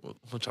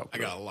I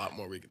got a lot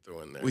more we could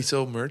throw in there. We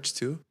sell merch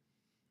too.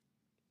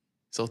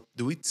 So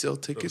do we sell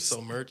tickets?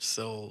 Sell merch,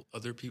 sell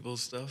other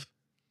people's stuff.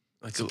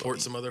 Like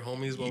support some other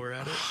homies while we're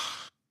at it.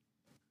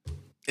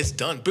 It's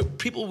done. But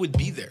people would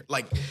be there.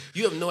 Like,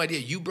 you have no idea.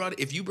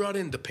 If you brought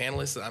in the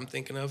panelists that I'm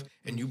thinking of,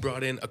 and you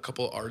brought in a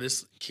couple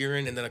artists,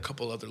 Kieran, and then a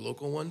couple other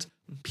local ones,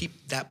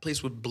 that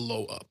place would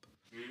blow up.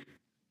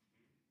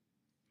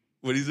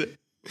 What is it?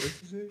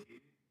 What's it?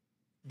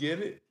 Get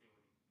it?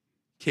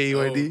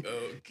 KYD?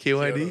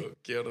 KYD?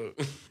 Kyoto.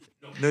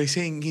 No, he's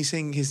saying he's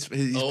putting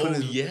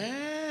his...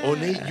 yeah. Oh,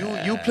 Nate,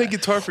 you play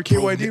guitar for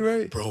KYD,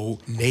 right? Bro,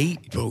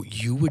 Nate,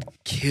 you would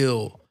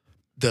kill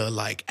the,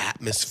 like,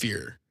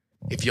 atmosphere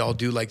if y'all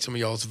do, like, some of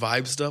y'all's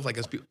vibe stuff. Like,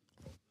 as people...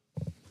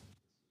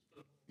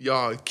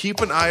 Y'all, keep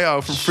an eye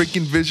out for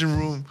freaking Vision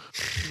Room.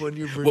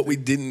 What we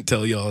didn't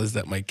tell y'all is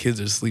that my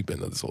kids are sleeping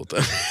this whole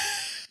time.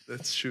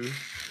 That's true.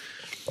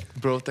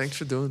 Bro, thanks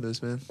for doing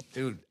this, man.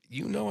 Dude,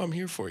 you know I'm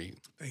here for you.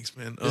 Thanks,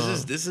 man.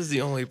 This is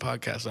the only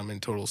podcast I'm in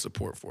total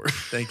support for.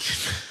 Thank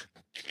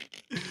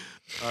you.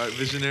 All right,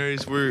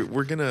 Visionaries,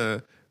 we're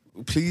gonna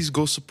please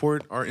go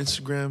support our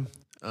Instagram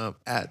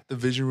at the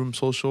Vision Room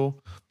Social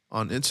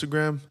on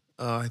Instagram.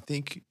 I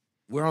think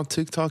we're on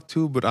TikTok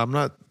too, but I'm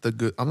not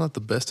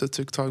the best at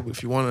TikTok. But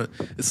if you wanna,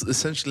 it's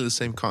essentially the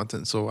same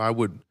content. So I'm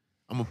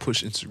gonna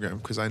push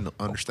Instagram because I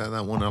understand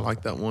that one. I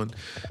like that one.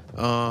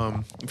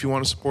 If you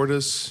want to support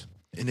us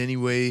in any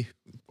way,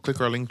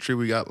 click our link tree.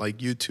 We got like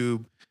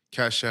YouTube,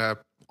 Cash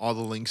App, all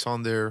the links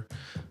on there.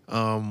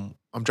 I'm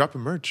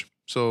dropping merch,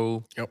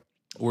 so yep.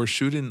 We're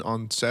shooting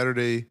on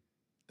Saturday.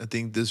 I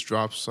think this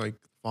drops like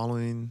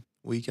following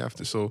week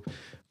after. So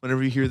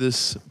whenever you hear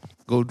this,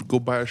 go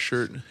buy a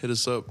shirt. Hit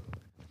us up.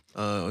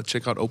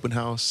 Check out Open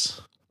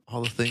House.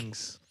 All the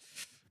things.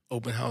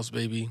 Open House,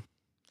 baby.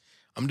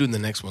 I'm doing the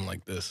next one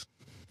like this.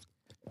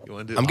 You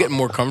want to do? I'm getting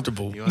more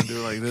comfortable. You want to do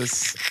it like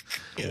this?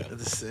 Yeah.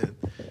 This is it.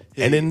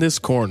 Hey. And in this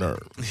corner.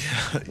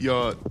 Yeah,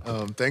 y'all.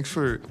 Thanks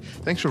for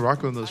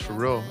rocking with us for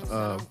real.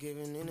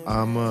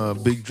 I'm a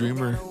big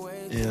dreamer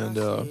and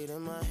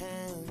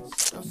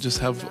just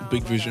have a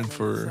big vision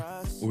for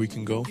where we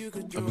can go.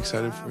 I'm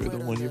excited for the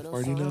 1 year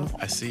party now.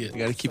 I see it. We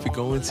got to keep it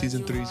going.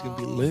 Season 3 is gonna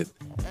be lit.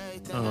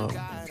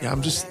 Yeah,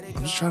 I'm just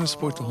trying to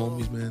support the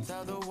homies, man.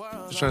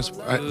 Just trying to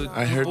support.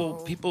 I heard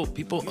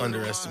people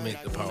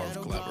underestimate the power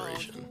of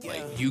collaboration.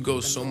 Like you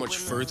go so much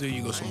further,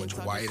 you go so much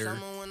wider.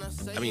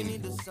 I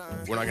mean,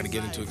 we're not gonna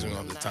get into it because we don't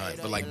have the time,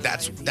 but like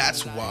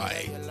that's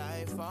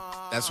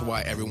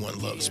why everyone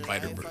loves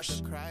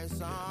Spider-Verse.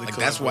 Like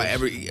that's why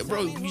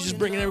bro, you just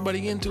bringing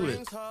everybody into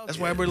it. That's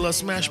why everybody loves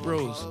Smash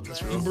Bros.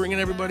 You bringing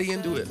everybody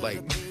into it.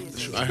 Like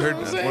I heard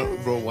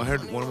I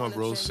heard one of my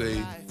bros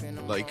say,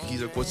 like,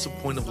 he's like, what's the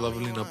point of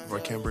leveling up if I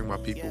can't bring my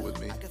people with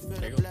me?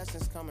 There you go.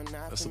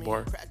 That's the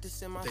bar.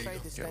 There you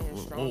go.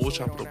 Yeah, we'll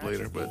chop it up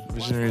later, but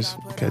Visionaries,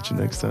 we'll catch you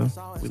next time.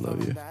 We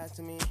love you. Well,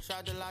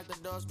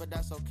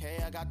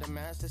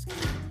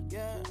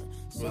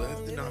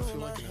 that did not feel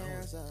like an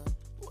hour.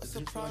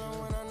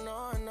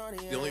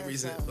 The only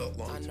reason it felt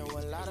long to me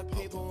is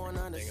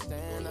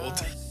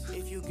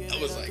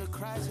I was like,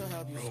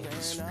 bro,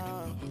 this is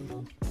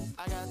freaking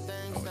I got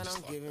things that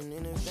I'm giving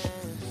in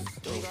advance.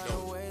 Don't gotta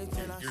wait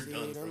till I you're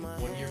done, bro.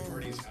 1 year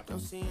parties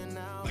happen.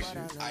 Like,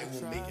 I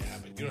will make it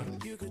happen. You don't have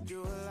to. You could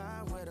do a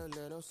lot with a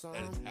little That is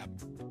something.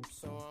 happen.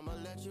 So I'ma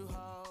let you